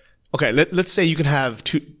where, okay, let's say you can have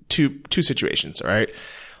two situations, all right?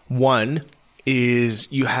 One is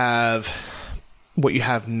you have what you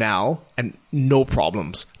have now and no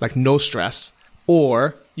problems, like no stress,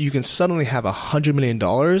 or you can suddenly have $100 million,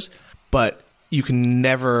 but you can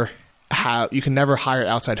never never hire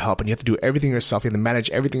outside help, and you have to do everything yourself. You have to manage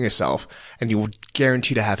everything yourself, and you will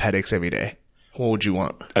guarantee to have headaches every day. What would you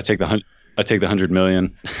want? I take the 100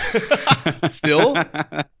 million. Still?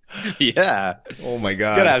 Yeah. Oh my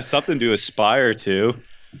God. You gotta have something to aspire to.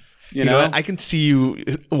 You know? What? I can see you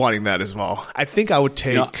wanting that as well. I think I would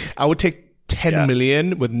take 10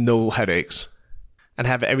 million with no headaches and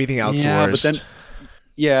have everything outsourced. Yeah, but then,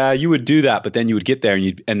 you would do that, but then you would get there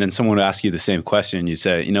and then someone would ask you the same question and you'd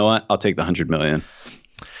say, you know what? I'll take the 100 million.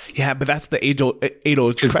 Yeah, but that's the age-old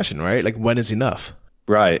question, right? Like, when is enough?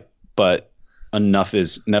 Right. But enough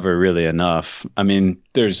is never really enough. I mean,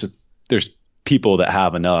 there's people that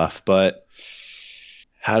have enough, but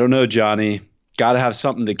I don't know, Johnny. Got to have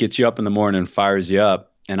something that gets you up in the morning and fires you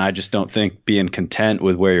up. And I just don't think being content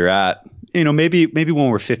with where you're at, maybe when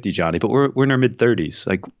we're 50, Johnny, but we're in our mid 30s.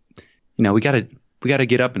 Like, we got to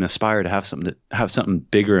get up and aspire to have something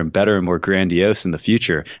bigger and better and more grandiose in the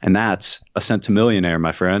future. And that's a centimillionaire,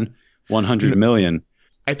 my friend. 100 million.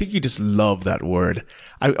 I think you just love that word.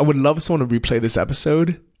 I would love someone to replay this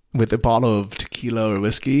episode with a bottle of tequila or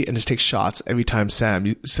whiskey and just take shots every time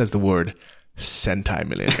Sam says the word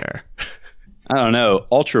centimillionaire. I don't know.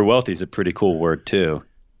 Ultra wealthy is a pretty cool word too.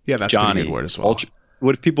 Yeah, that's Johnny, a pretty good word as well.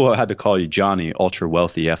 What if people had to call you Johnny, ultra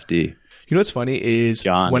wealthy FD? You know what's funny is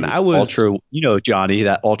Johnny, when I was Johnny,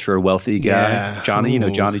 that ultra wealthy guy. Yeah. Johnny,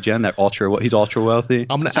 Johnny Jen, he's ultra wealthy.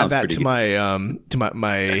 I'm gonna add that to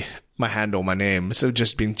my handle, my name. Instead of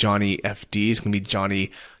just being Johnny FD, it's gonna be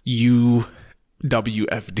Johnny UWFD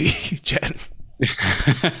Jen.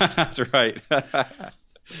 That's right.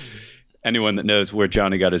 Anyone that knows where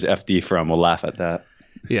Johnny got his FD from will laugh at that.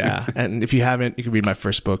 Yeah, and if you haven't, you can read my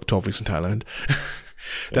first book, 12 Weeks in Thailand.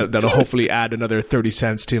 That'll hopefully add another 30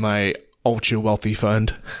 cents to my ultra wealthy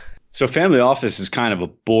fund. So family office is kind of a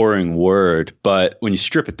boring word, but when you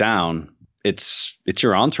strip it down, it's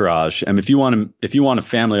your entourage. And if you want a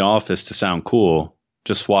family office to sound cool,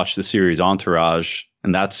 just watch the series Entourage,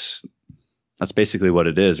 and that's basically what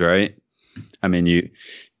it is, right? I mean, you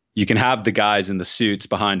can have the guys in the suits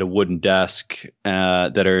behind a wooden desk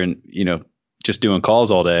that are just doing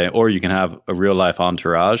calls all day, or you can have a real life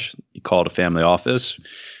entourage. You call it a family office,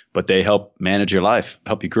 but they help manage your life,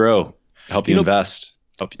 help you grow, help you invest.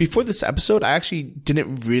 Before this episode, I actually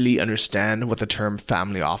didn't really understand what the term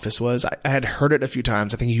family office was. I had heard it a few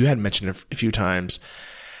times. I think you had mentioned it a few times,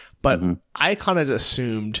 but I kind of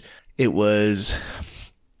assumed it was,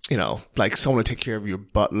 like someone to take care of your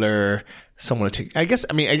butler, someone to take, I guess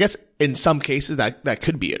in some cases that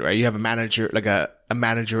could be it, right? You have a manager, like a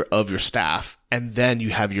manager of your staff, and then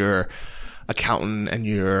you have your accountant and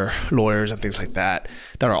your lawyers and things like that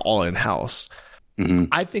are all in-house.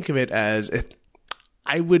 I think of it as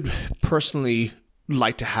I would personally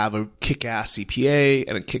like to have a kick-ass CPA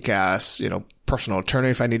and a kick-ass, personal attorney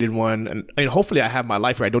if I needed one. And hopefully I have my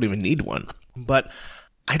life where I don't even need one. But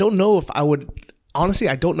I don't know if I would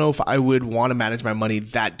want to manage my money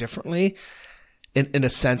that differently in a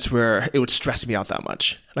sense where it would stress me out that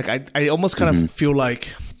much. Like I almost kind of feel like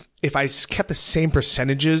if I kept the same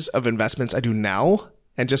percentages of investments I do now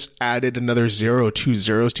and just added another 0 or 2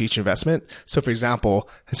 zeros to each investment. So for example,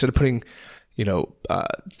 instead of putting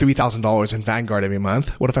 $3,000 in Vanguard every month,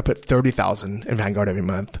 what if I put $30,000 in Vanguard every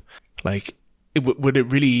month? Like, would it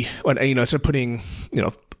really, instead of putting,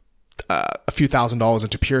 a few $1,000s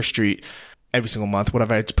into Pure Street every single month, what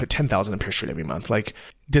if I put $10,000 in Pure Street every month? Like,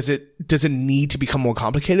 does it need to become more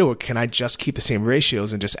complicated, or can I just keep the same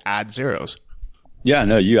ratios and just add zeros? Yeah,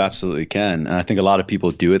 no, you absolutely can. And I think a lot of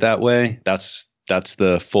people do it that way. That's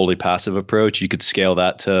the fully passive approach. You could scale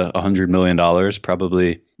that to $100 million,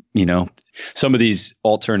 probably. Some of these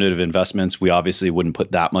alternative investments we obviously wouldn't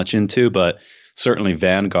put that much into, but certainly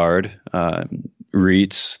Vanguard,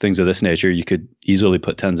 REITs, things of this nature, you could easily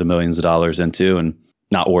put tens of millions of dollars into and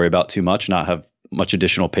not worry about too much, not have much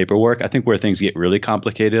additional paperwork. I think where things get really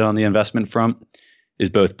complicated on the investment front is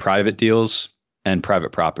both private deals and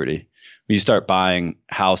private property. When you start buying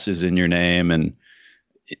houses in your name and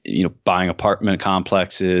buying apartment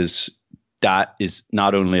complexes, that is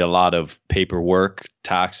not only a lot of paperwork,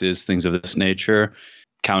 taxes, things of this nature,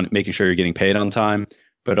 making sure you're getting paid on time,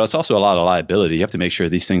 but it's also a lot of liability. You have to make sure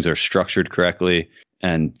these things are structured correctly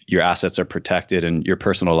and your assets are protected and your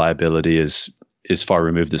personal liability is far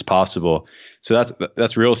removed as possible. So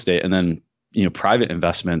that's real estate. And then, private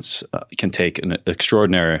investments can take an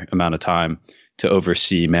extraordinary amount of time to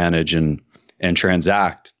oversee, manage, and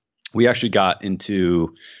transact. We actually got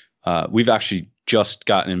into, we've actually just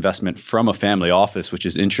got an investment from a family office, which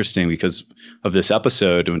is interesting because of this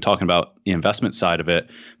episode and talking about the investment side of it.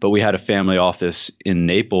 But we had a family office in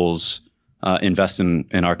Naples invest in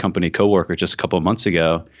our company Coworker just a couple of months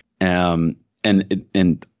ago. And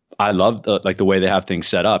I love the way they have things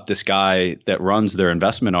set up. This guy that runs their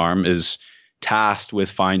investment arm is tasked with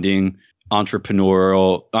finding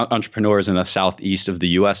entrepreneurs in the southeast of the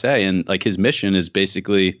USA, and like his mission is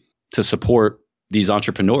basically to support these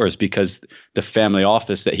entrepreneurs, because the family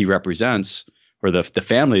office that he represents, or the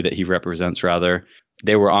family that he represents rather,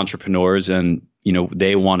 they were entrepreneurs, and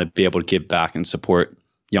they want to be able to give back and support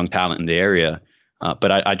young talent in the area.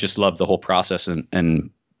 But I just love the whole process and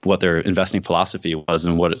what their investing philosophy was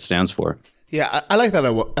and what it stands for. Yeah, I like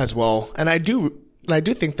that as well. And I do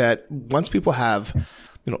think that once people have,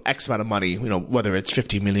 X amount of money, whether it's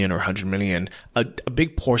 50 million or 100 million, a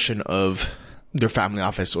big portion of their family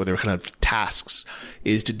office or their kind of tasks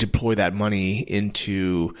is to deploy that money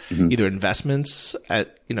into either investments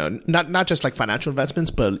at, not just like financial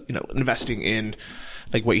investments, but, investing in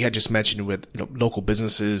like what you had just mentioned with, local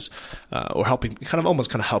businesses, or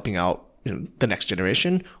almost helping out, the next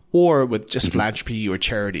generation, or with just philanthropy or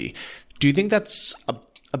charity. Do you think that's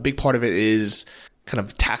a big part of it is kind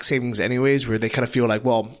of tax savings anyways, where they kind of feel like,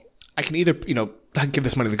 well, I can either, give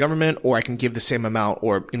this money to the government, or I can give the same amount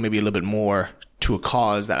or maybe a little bit more to a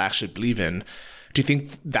cause that I actually believe in? Do you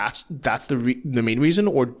think that's the main reason,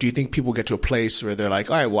 or do you think people get to a place where they're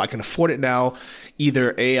like, all right, well, I can afford it now.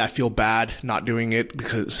 Either A, I feel bad not doing it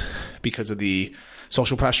because of the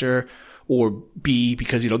social pressure, or B,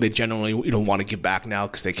 because, they generally, want to give back now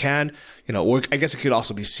because they can, or I guess it could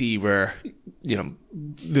also be C, where,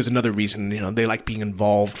 there's another reason, they like being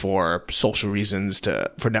involved for social reasons,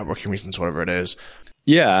 for networking reasons, whatever it is.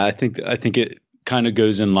 Yeah, I think it kind of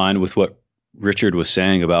goes in line with what Richard was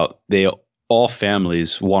saying about all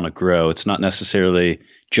families want to grow. It's not necessarily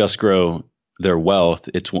just grow their wealth.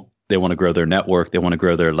 They want to grow their network. They want to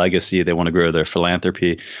grow their legacy. They want to grow their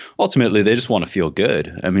philanthropy. Ultimately, they just want to feel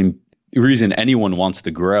good. I mean, the reason anyone wants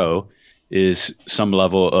to grow is some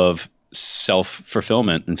level of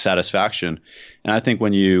self-fulfillment and satisfaction. And I think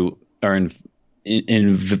when you are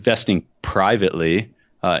investing privately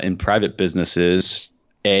in private businesses,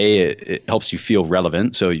 it helps you feel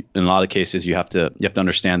relevant. So in a lot of cases, you have to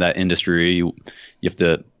understand that industry. You have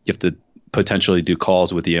to potentially do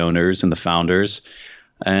calls with the owners and the founders,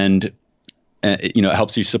 and it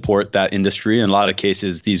helps you support that industry. In a lot of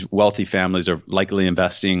cases, these wealthy families are likely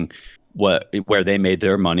investing where they made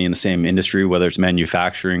their money in the same industry, whether it's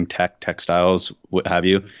manufacturing, textiles, what have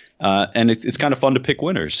you. And it's kind of fun to pick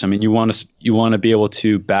winners. I mean, you want to be able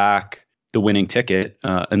to back the winning ticket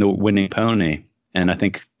and the winning pony. And I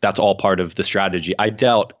think that's all part of the strategy. I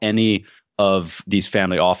doubt any of these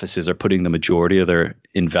family offices are putting the majority of their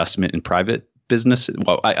investment in private business.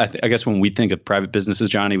 Well, I guess when we think of private businesses,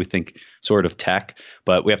 Johnny, we think sort of tech,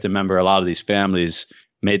 but we have to remember a lot of these families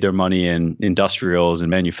made their money in industrials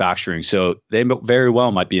and manufacturing. So they very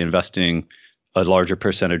well might be investing a larger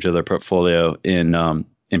percentage of their portfolio in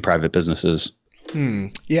private businesses.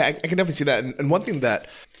 Yeah, I can definitely see that. And one thing that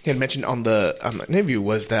he had mentioned on the interview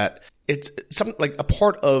was that it's something like a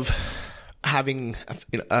part of having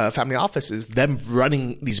a family office is them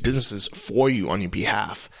running these businesses for you on your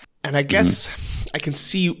behalf. And I guess I can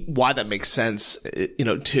see why that makes sense,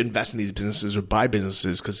 to invest in these businesses or buy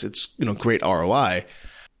businesses, because it's, great ROI.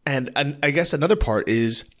 And I guess another part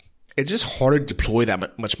is it's just harder to deploy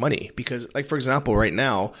that much money, because, like, for example, right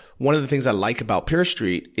now, one of the things I like about Pear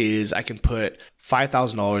Street is I can put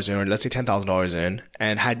 $5,000 in, or let's say $10,000 in,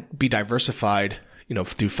 and be diversified,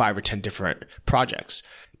 through 5 or 10 different projects.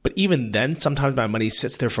 But even then, sometimes my money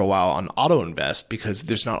sits there for a while on auto invest because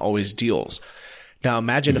there's not always deals. Now,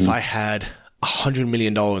 imagine if I had $100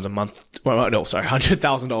 million a month,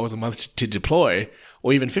 $100,000 a month to deploy,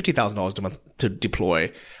 or even $50,000 a month to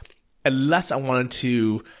deploy. Unless I wanted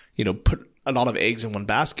to, put a lot of eggs in one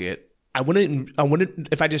basket, I wouldn't,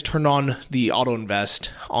 if I just turned on the auto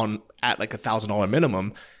invest at like $1,000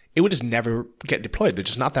 minimum, it would just never get deployed. There's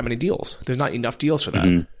just not that many deals. There's not enough deals for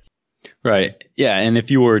that. Right. Yeah. And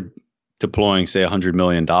if you were deploying, say, $100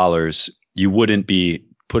 million, you wouldn't be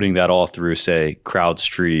putting that all through, say,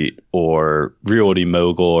 CrowdStreet or Realty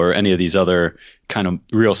Mogul or any of these other kind of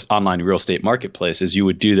online real estate marketplaces. You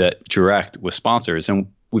would do that direct with sponsors.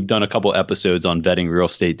 And we've done a couple episodes on vetting real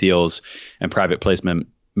estate deals and private placement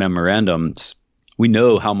memorandums. We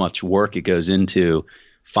know how much work it goes into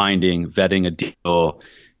vetting a deal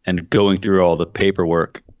and going through all the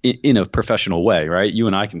paperwork in a professional way, right? You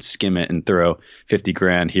and I can skim it and throw 50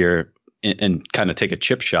 grand here and kind of take a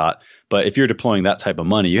chip shot. But if you're deploying that type of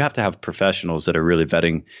money, you have to have professionals that are really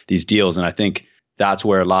vetting these deals. And I think that's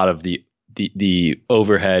where a lot of the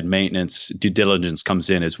overhead maintenance due diligence comes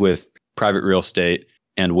in, is with private real estate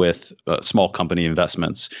and with small company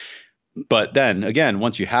investments. But then again,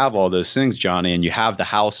 once you have all those things, Johnny, and you have the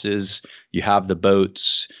houses, you have the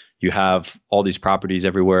boats, you have all these properties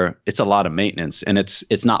everywhere, it's a lot of maintenance and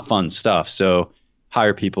it's not fun stuff. So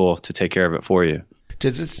hire people to take care of it for you.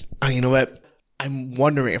 Does this, you know what? I'm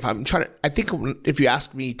wondering if I think if you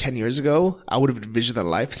asked me 10 years ago, I would have envisioned that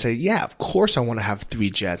life and say, yeah, of course I want to have 3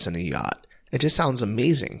 jets and a yacht. It just sounds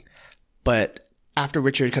amazing. But after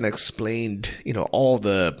Richard kind of explained, all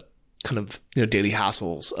the kind of, daily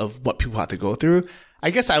hassles of what people have to go through, I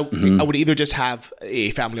guess I would either just have a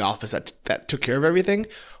family office that took care of everything,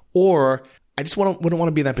 or I just wouldn't want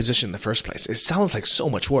to be in that position in the first place. It sounds like so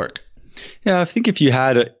much work. Yeah, I think if you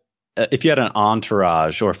had an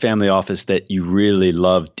entourage or a family office that you really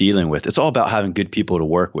love dealing with, it's all about having good people to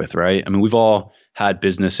work with, right? I mean, we've all had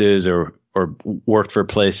businesses or worked for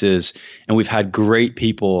places, and we've had great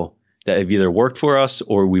people that have either worked for us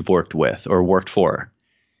or we've worked with or worked for.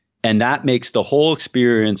 And that makes the whole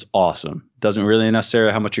experience awesome. Doesn't really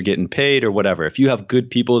necessarily how much you're getting paid or whatever. If you have good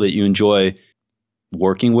people that you enjoy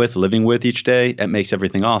working with, living with each day, that makes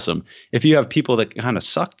everything awesome. If you have people that kind of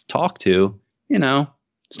suck to talk to,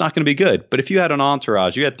 it's not going to be good. But if you had an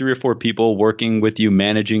entourage, you had 3 or 4 people working with you,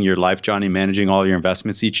 managing your life, Johnny, managing all your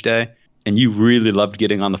investments each day, and you really loved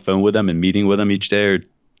getting on the phone with them and meeting with them each day or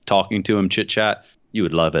talking to them, chit chat, you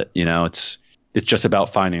would love it. It's just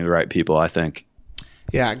about finding the right people, I think.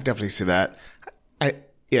 Yeah, I can definitely see that.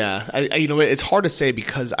 It's hard to say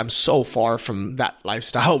because I'm so far from that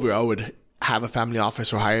lifestyle where I would have a family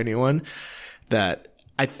office or hire anyone, that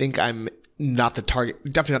I think I'm definitely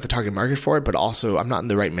not the target market for it, but also I'm not in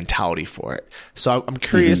the right mentality for it. So I'm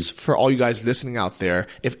curious for all you guys listening out there,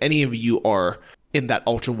 if any of you are in that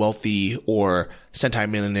ultra wealthy or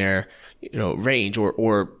centimillionaire, range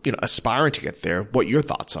or aspiring to get there, what your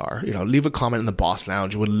thoughts are. Leave a comment in the Boss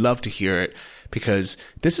Lounge. We would love to hear it because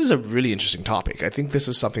this is a really interesting topic. I think this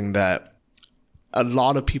is something that a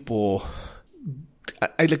lot of people,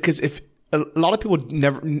 because if a lot of people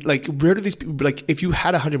never, where do these people, if you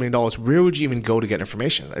had $100 million, where would you even go to get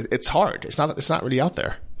information? It's hard. It's not really out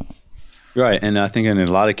there. Right. And I think in a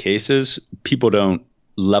lot of cases, people don't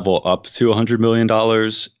level up to $100 million.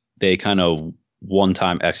 They kind of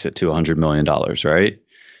one-time exit to $100 million, right?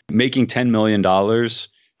 Making $10 million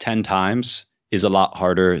 10 times is a lot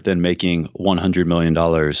harder than making $100 million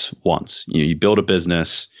once. You build a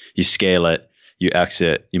business, you scale it, you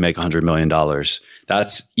exit, you make $100 million.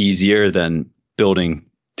 That's easier than building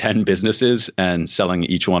 10 businesses and selling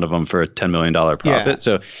each one of them for a $10 million profit. Yeah.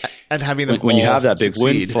 So and having them when you have that big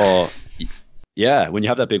succeed. windfall, when you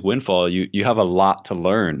have that big windfall, you have a lot to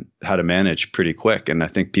learn how to manage pretty quick. And I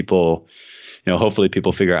think people, hopefully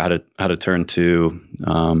people figure out how to turn to,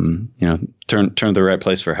 turn to the right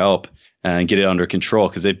place for help and get it under control.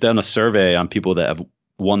 Because they've done a survey on people that have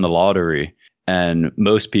won the lottery, and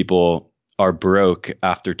most people are broke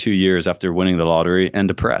after 2 years after winning the lottery and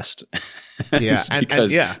depressed. Yeah,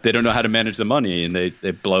 because they don't know how to manage the money, and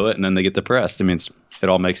they blow it and then they get depressed. I mean, it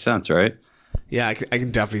all makes sense, right? Yeah, I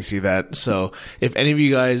can definitely see that. So if any of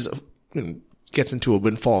you guys gets into a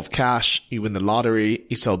windfall of cash, you win the lottery,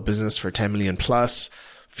 you sell business for 10 million plus,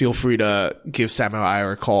 feel free to give Sam or I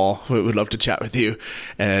a call. We'd love to chat with you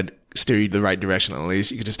and steer you the right direction. At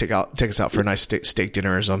least you could just take us out for a nice steak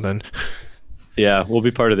dinner or something. Yeah, we'll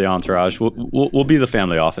be part of the entourage. We'll be the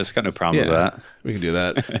family office. Got no problem with that. We can do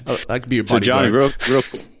that. I could be your So, bodyguard.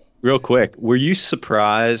 Johnny, real quick, were you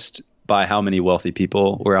surprised by how many wealthy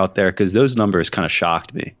people were out there? Because those numbers kind of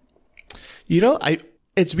shocked me.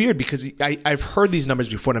 It's weird because I've heard these numbers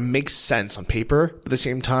before and it makes sense on paper, but at the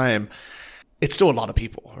same time, it's still a lot of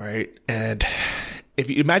people, right? And if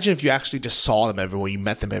you imagine if you actually just saw them everywhere, you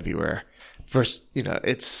met them everywhere. First,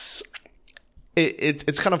 it's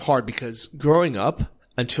kind of hard because growing up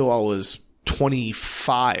until I was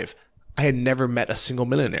 25, I had never met a single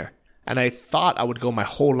millionaire, and I thought I would go my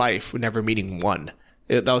whole life with never meeting one.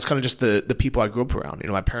 That was kind of just the people I grew up around.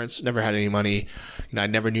 My parents never had any money. I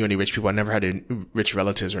never knew any rich people. I never had any rich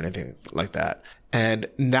relatives or anything like that. And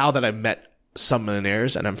now that I've met some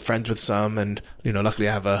millionaires and I'm friends with some, and, luckily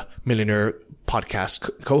I have a millionaire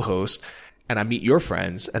podcast co-host, and I meet your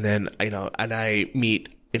friends, and then, and I meet,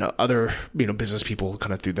 other, business people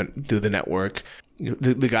kind of through the network,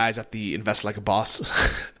 the guys at the Invest Like a Boss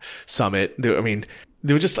Summit. They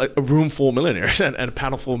were just like a room full of millionaires and a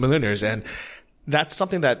panel full of millionaires. And that's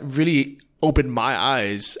something that really opened my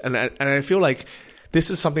eyes. And I feel like this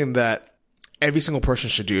is something that every single person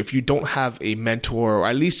should do. If you don't have a mentor, or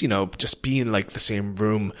at least, just be in like the same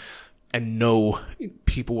room and know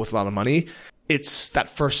people with a lot of money, it's that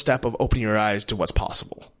first step of opening your eyes to what's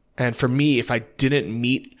possible. And for me, if I didn't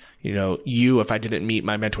meet, you, if I didn't meet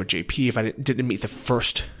my mentor JP, if I didn't meet the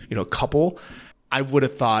first, couple, I would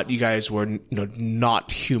have thought you guys were,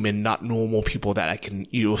 not human, not normal people that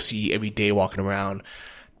you'll see every day walking around,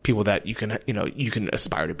 people that you can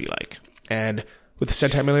aspire to be like. And with the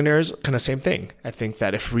Centimillionaires, kind of same thing. I think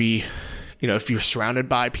that if you're surrounded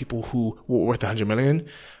by people who were worth 100 million,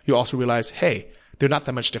 you also realize, hey, they're not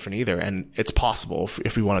that much different either. And it's possible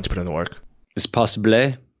if we wanted to put in the work. It's possible.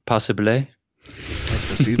 It's possible. I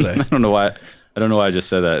don't know why I just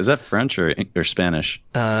said that. Is that French or Spanish?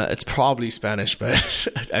 It's probably Spanish, but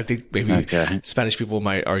I think maybe Spanish people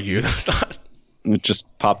might argue that's not. It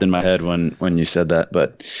just popped in my head when you said that.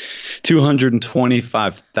 But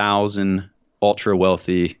 225,000 ultra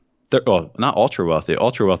wealthy. Not ultra wealthy.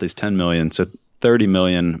 Ultra wealthy is 10 million. So 30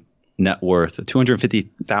 million net worth.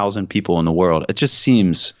 250,000 people in the world. It just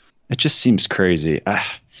seems crazy.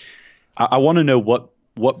 I want to know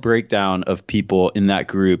what breakdown of people in that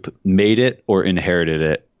group made it or inherited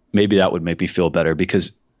it. Maybe that would make me feel better,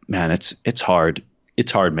 because man, it's hard.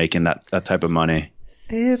 It's hard making that type of money.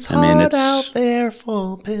 It's hard out there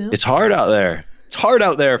for Bill. It's hard out there. It's hard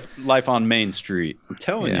out there. Life on Main Street. I'm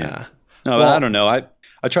telling you. No, well, I don't know. I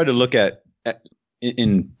try to look at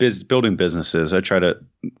building businesses. I try to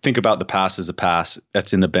think about the past as the past.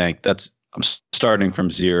 That's in the bank. I'm starting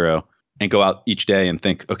from zero, and go out each day and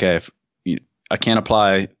think, okay, if I can't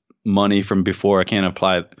apply money from before, I can't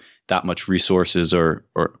apply that much resources or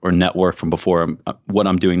network from before. What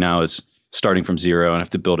I'm doing now is starting from zero, and I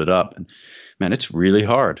have to build it up. And man, it's really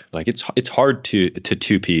hard. Like it's hard to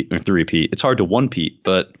two-peat or three-peat. It's hard to one-peat,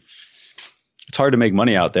 but it's hard to make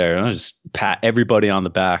money out there. And I just pat everybody on the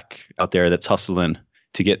back out there that's hustling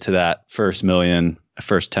to get to that first million,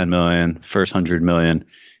 first 10 million, first 100 million.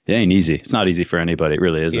 It ain't easy. It's not easy for anybody. It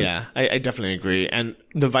really isn't. Yeah, I definitely agree. And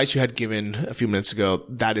the advice you had given a few minutes ago,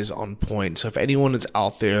 that is on point. So if anyone is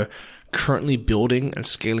out there currently building and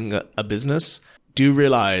scaling a business, do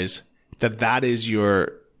realize that is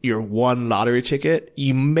your one lottery ticket.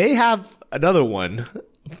 You may have another one,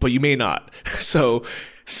 but you may not. So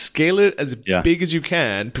scale it as big as you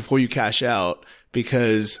can before you cash out,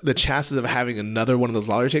 because the chances of having another one of those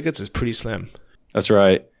lottery tickets is pretty slim. That's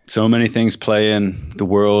right. So many things play in. The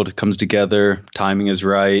world comes together. Timing is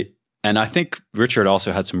right. And I think Richard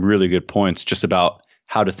also had some really good points just about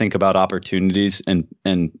how to think about opportunities and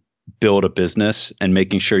build a business, and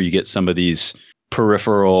making sure you get some of these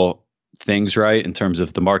peripheral things right in terms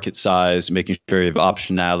of the market size, making sure you have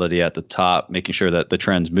optionality at the top, making sure that the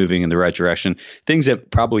trend's moving in the right direction. Things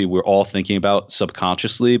that probably we're all thinking about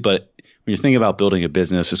subconsciously, but when you're thinking about building a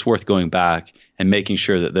business, it's worth going back and making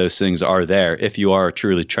sure that those things are there if you are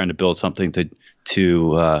truly trying to build something to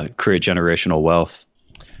create generational wealth.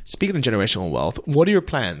 Speaking of generational wealth, what are your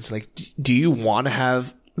plans? Like, do you want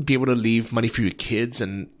to be able to leave money for your kids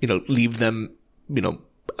and, leave them,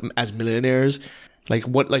 as millionaires?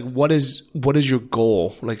 What is your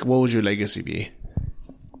goal? Like, what would your legacy be?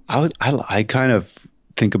 I kind of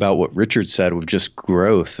think about what Richard said with just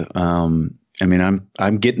growth. I'm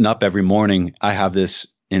getting up every morning. I have this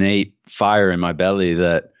innate fire in my belly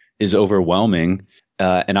that is overwhelming.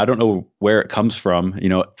 And I don't know where it comes from.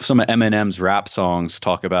 Some of Eminem's rap songs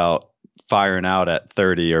talk about firing out at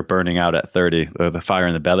 30 or burning out at 30, or the fire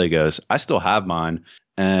in the belly goes. I still have mine.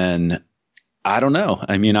 And I don't know.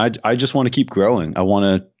 I just want to keep growing.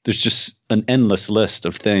 There's just an endless list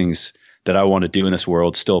of things that I want to do in this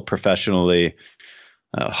world, still professionally,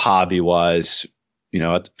 hobby wise.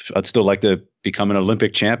 I'd still like to become an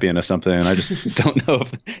Olympic champion or something. And I just don't know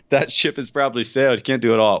if that ship has probably sailed. You can't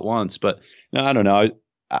do it all at once, but no, I don't know.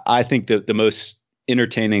 I think that the most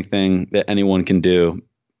entertaining thing that anyone can do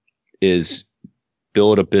is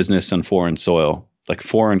build a business on foreign soil, like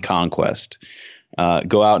foreign conquest.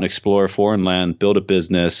 Go out and explore foreign land, build a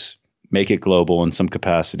business, make it global in some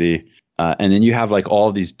capacity. And then you have like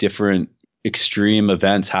all these different extreme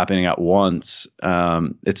events happening at once.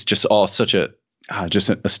 It's just all such a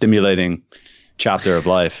stimulating chapter of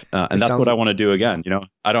life. And that's what I want to do again.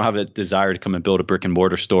 I don't have a desire to come and build a brick and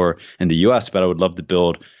mortar store in the US, but I would love to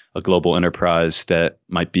build a global enterprise that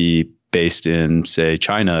might be based in, say,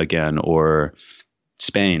 China again, or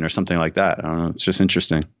Spain or something like that. I don't know. It's just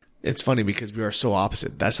interesting. It's funny because we are so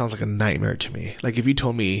opposite. That sounds like a nightmare to me. Like if you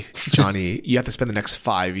told me, Johnny, you have to spend the next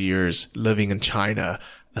 5 years living in China,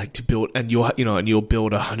 like to build, and you'll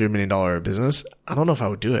build $100 million business. I don't know if I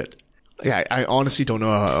would do it. Yeah, I honestly don't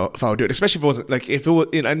know if I would do it, especially if it wasn't like, if it was,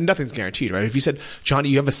 and nothing's guaranteed, right? If you said, Johnny,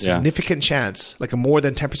 you have a significant chance, like a more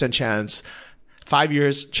than 10% chance, 5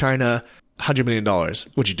 years, China, $100 million,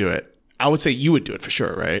 would you do it? I would say you would do it for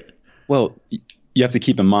sure, right? Well, you have to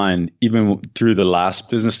keep in mind, even through the last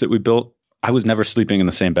business that we built, I was never sleeping in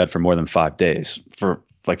the same bed for more than 5 days for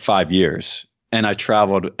like 5 years. And I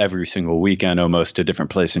traveled every single weekend almost to a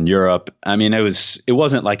different place in Europe. I mean, it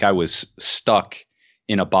wasn't like I was stuck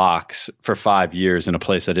in a box for 5 years in a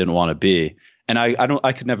place I didn't want to be. And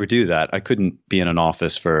I could never do that. I couldn't be in an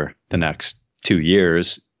office for the next 2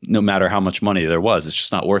 years, no matter how much money there was. It's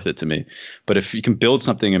just not worth it to me. But if you can build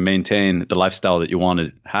something and maintain the lifestyle that you want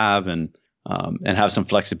to have, and have some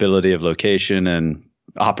flexibility of location and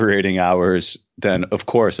operating hours, then of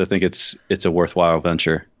course I think it's a worthwhile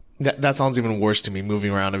venture. That sounds even worse to me,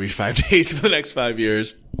 moving around every 5 days for the next 5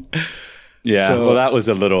 years. Yeah, so, well, that was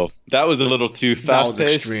a little too fast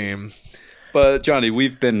paced. Extreme. But Johnny,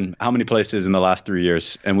 we've been how many places in the last 3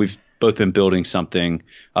 years, and we've both been building something.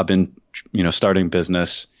 I've been, starting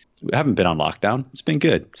business. We haven't been on lockdown. It's been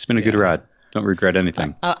good. It's been a good ride. Don't regret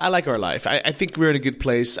anything. I like our life. I think we're in a good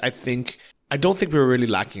place. I don't think we're really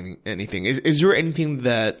lacking anything. Is there anything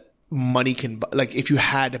that money can buy? Like, if you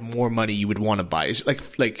had more money, you would want to buy? Is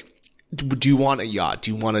like, do you want a yacht?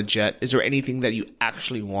 Do you want a jet? Is there anything that you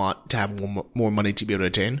actually want to have more money to be able to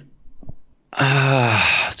attain?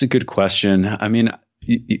 That's a good question. I mean,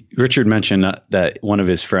 Richard mentioned that one of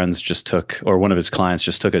his clients just took a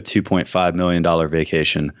 $2.5 million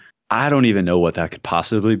vacation. I don't even know what that could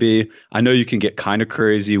possibly be. I know you can get kind of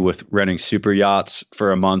crazy with renting super yachts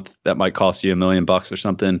for a month that might cost you $1 million or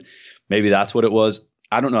something. Maybe that's what it was.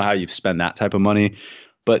 I don't know how you spend that type of money.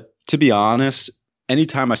 But to be honest,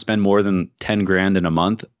 anytime I spend more than 10 grand in a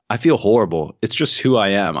month, I feel horrible. It's just who I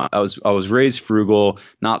am. I was raised frugal,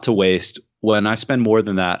 not to waste. When I spend more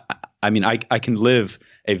than that, I mean, I can live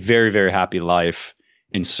a very, very happy life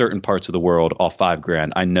in certain parts of the world off 5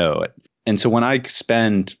 grand. I know it. And so when I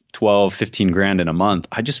spend 12, 15 grand in a month,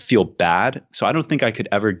 I just feel bad. So I don't think I could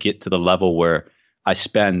ever get to the level where I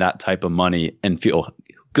spend that type of money and feel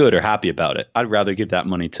good or happy about it. I'd rather give that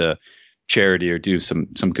money to charity or do some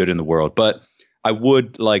good in the world. But I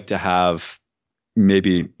would like to have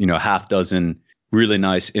maybe, half dozen really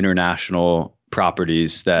nice international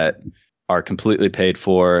properties that are completely paid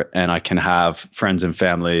for, and I can have friends and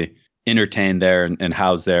family entertained there and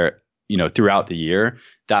housed there, throughout the year.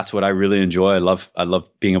 That's what I really enjoy. I love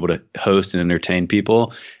being able to host and entertain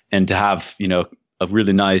people, and to have, a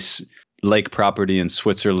really nice lake property in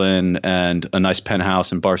Switzerland and a nice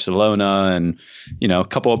penthouse in Barcelona, and, a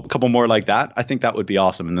couple more like that. I think that would be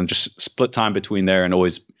awesome. And then just split time between there and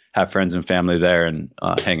always have friends and family there and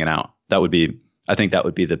hanging out. I think that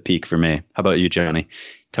would be the peak for me. How about you, Johnny?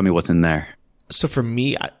 Tell me what's in there. So for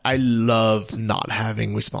me, I love not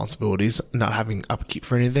having responsibilities, not having upkeep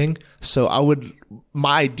for anything. So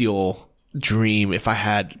my ideal dream, if I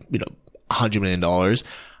had, $100 million,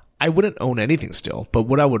 I wouldn't own anything still. But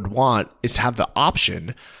what I would want is to have the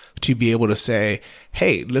option to be able to say,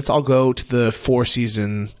 hey, let's all go to the Four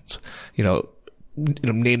Seasons,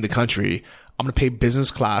 name the country. I'm going to pay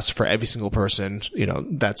business class for every single person,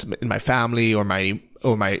 that's in my family or my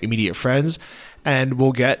immediate friends. And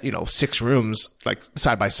we'll get, 6 rooms like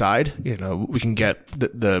side by side. We can get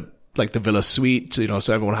the villa suite,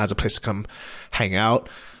 so everyone has a place to come hang out.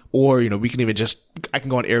 Or, we can even I can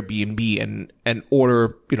go on Airbnb and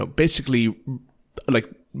order, basically like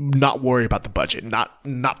not worry about the budget,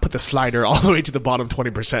 not put the slider all the way to the bottom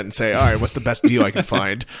 20% and say, all right, what's the best deal I can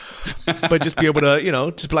find? But just be able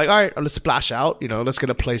to, just be like, all right, let's splash out, let's get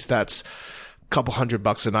a place that's a couple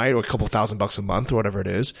 $100 a night or a couple $1,000 a month or whatever it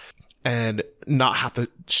is, and not have to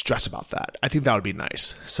stress about that. I think that would be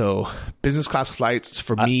nice. So business class flights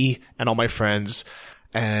for me and all my friends,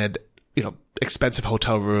 and, expensive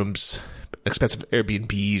hotel rooms, expensive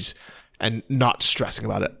Airbnbs, and not stressing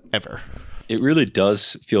about it ever. It really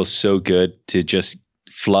does feel so good to just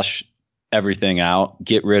flush everything out,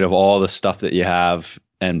 get rid of all the stuff that you have,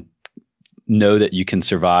 and know that you can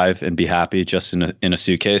survive and be happy just in a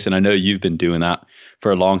suitcase. And I know you've been doing that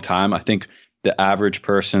for a long time. I think the average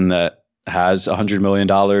person that has $100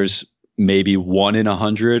 million, maybe 1 in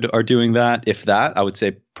 100 are doing that. If that, I would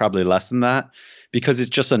say probably less than that, because it's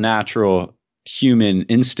just a natural human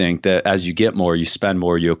instinct that as you get more, you spend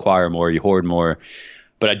more, you acquire more, you hoard more.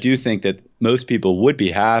 But I do think that most people would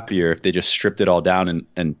be happier if they just stripped it all down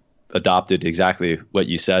and adopted exactly what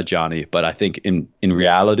you said, Johnny. But I think in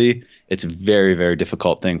reality, it's a very, very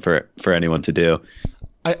difficult thing for anyone to do.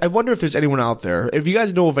 I wonder if there's anyone out there, if you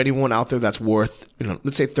guys know of anyone out there that's worth,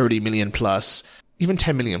 let's say 30 million plus, even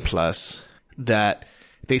 10 million plus, that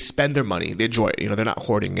they spend their money, they enjoy it, they're not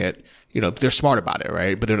hoarding it, they're smart about it,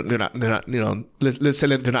 right? But they're not, let's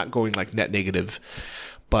say they're not going like net negative,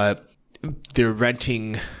 but they're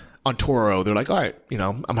renting on Turo. They're like, all right,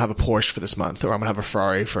 I'm gonna have a Porsche for this month, or I'm gonna have a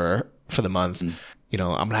Ferrari for for the month. You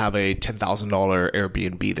know, I'm going to have a $10,000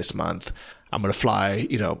 Airbnb this month. I'm going to fly,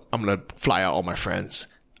 you know, I'm going to fly out all my friends.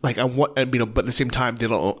 Like I want, you know, but at the same time, they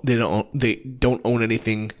don't own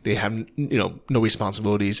anything. They have, you know, no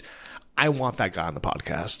responsibilities. I want that guy on the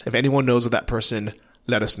podcast. If anyone knows of that person,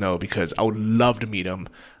 let us know, because I would love to meet him,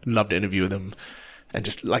 love to interview them. And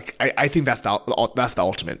just like, I think that's the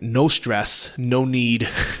ultimate. No stress, no need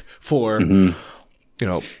for, you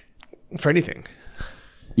know, for anything.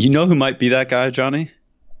 You know who might be that guy, Johnny?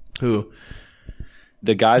 Who?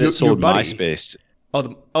 The guy that sold MySpace.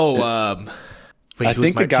 Wait, I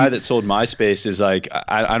think the guy that sold MySpace is like,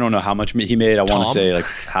 I don't know how much he made. I want to say like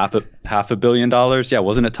half $500 million. Yeah,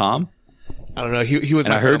 wasn't it Tom? I don't know. He was.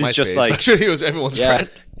 And my I heard friend on he's just MySpace. like, I'm sure he was everyone's friend.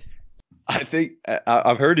 I think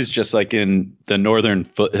I've heard he's just like in the northern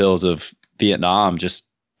foothills of Vietnam, just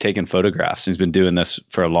taking photographs. He's been doing this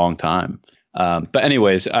for a long time. But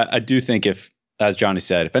anyways, I do think if, as Johnny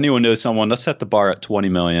said, if anyone knows someone, let's set the bar at 20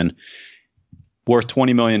 million, worth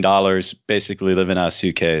 $20 million, basically living out of a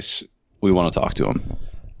suitcase. We want to talk to him.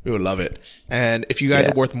 We would love it. And if you guys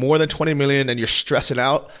are worth more than 20 million and you're stressing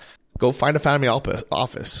out, go find a family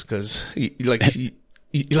office, because you have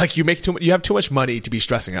too much money to be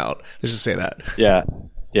stressing out. Let's just say that. Yeah,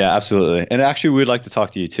 absolutely. And actually, we'd like to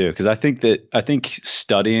talk to you too, because I think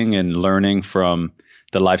studying and learning from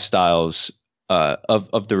the lifestyles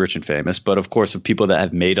of the rich and famous, but of course of people that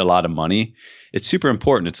have made a lot of money, it's super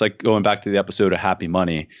important. It's like going back to the episode of Happy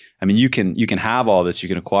Money. I mean, you can have all this, you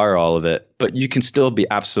can acquire all of it, but you can still be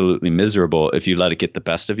absolutely miserable if you let it get the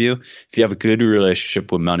best of you. If you have a good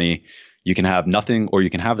relationship with money, you can have nothing, or you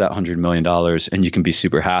can have that $100 million and you can be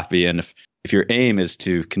super happy. And if your aim is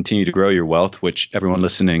to continue to grow your wealth, which everyone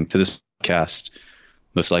listening to this podcast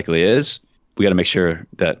most likely is, we got to make sure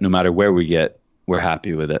that no matter where we get, we're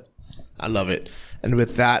happy with it. I love it. And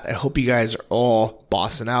with that, I hope you guys are all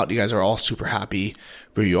bossing out. You guys are all super happy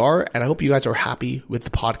where you are. And I hope you guys are happy with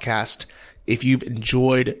the podcast. If you've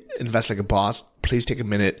enjoyed Invest Like a Boss, please take a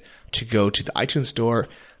minute to go to the iTunes store,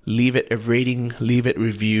 leave it a rating, leave it a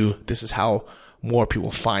review. This is how more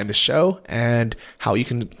people find the show, and how you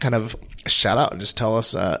can kind of shout out and just tell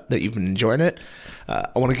us that you've been enjoying it.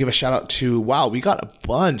 I want to give a shout out to, we got a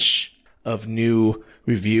bunch of new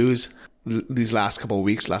reviews these last couple of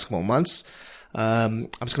weeks, last couple of months. I'm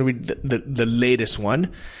just going to read the latest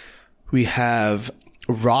one. We have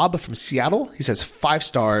Rob from Seattle. He says 5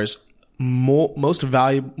 stars, more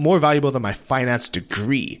valuable than my finance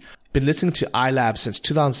degree. Been listening to iLab since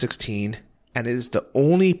 2016, and it is the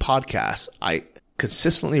only podcast I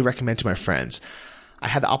consistently recommend to my friends. I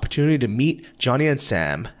had the opportunity to meet Johnny and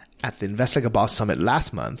Sam at the Invest Like a Boss Summit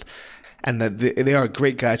last month, and that they are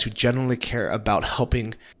great guys who genuinely care about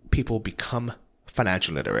helping people become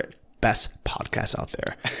financial literate. Best podcast out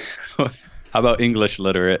there. How about English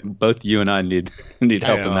literate? Both you and I need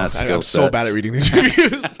help in that skill I'm so bad at reading these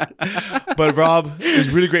reviews. But Rob, it was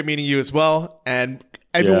really great meeting you as well. And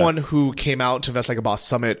everyone who came out to Invest Like a Boss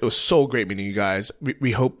Summit, it was so great meeting you guys.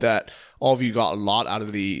 We hope that all of you got a lot out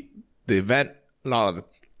of the event, a lot of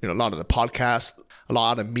the podcast, a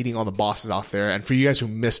lot of meeting all the bosses out there. And for you guys who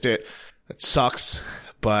missed it, it sucks,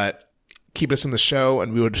 but keep listening to the show,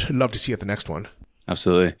 and we would love to see you at the next one.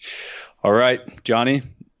 Absolutely. All right, Johnny,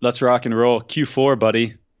 let's rock and roll. Q4,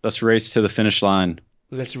 buddy. Let's race to the finish line.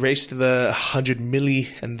 Let's race to the 100 milli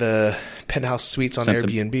and the penthouse suites on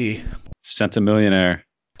Airbnb. Centimillionaire.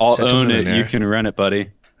 I'll own it. You can rent it,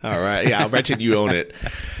 buddy. All right. Yeah, I'll rent it. You own it.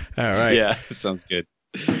 All right. Yeah, sounds good.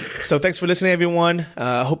 So thanks for listening, everyone.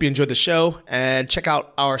 I hope you enjoyed the show. And check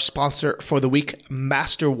out our sponsor for the week,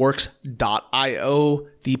 Masterworks.io,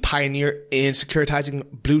 the pioneer in securitizing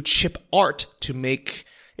blue chip art to make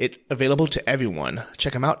it available to everyone.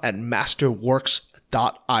 Check them out at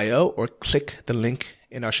Masterworks.io or click the link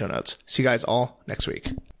in our show notes. See you guys all next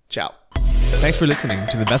week. Ciao. Thanks for listening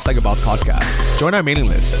to the Invest Like a Boss podcast. Join our mailing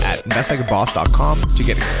list at investlikeaboss.com to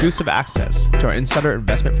get exclusive access to our insider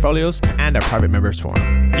investment portfolios and our private members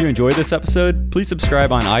forum. If you enjoyed this episode, please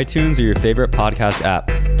subscribe on iTunes or your favorite podcast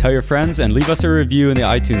app. Tell your friends and leave us a review in the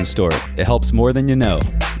iTunes store. It helps more than you know.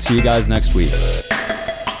 See you guys next week.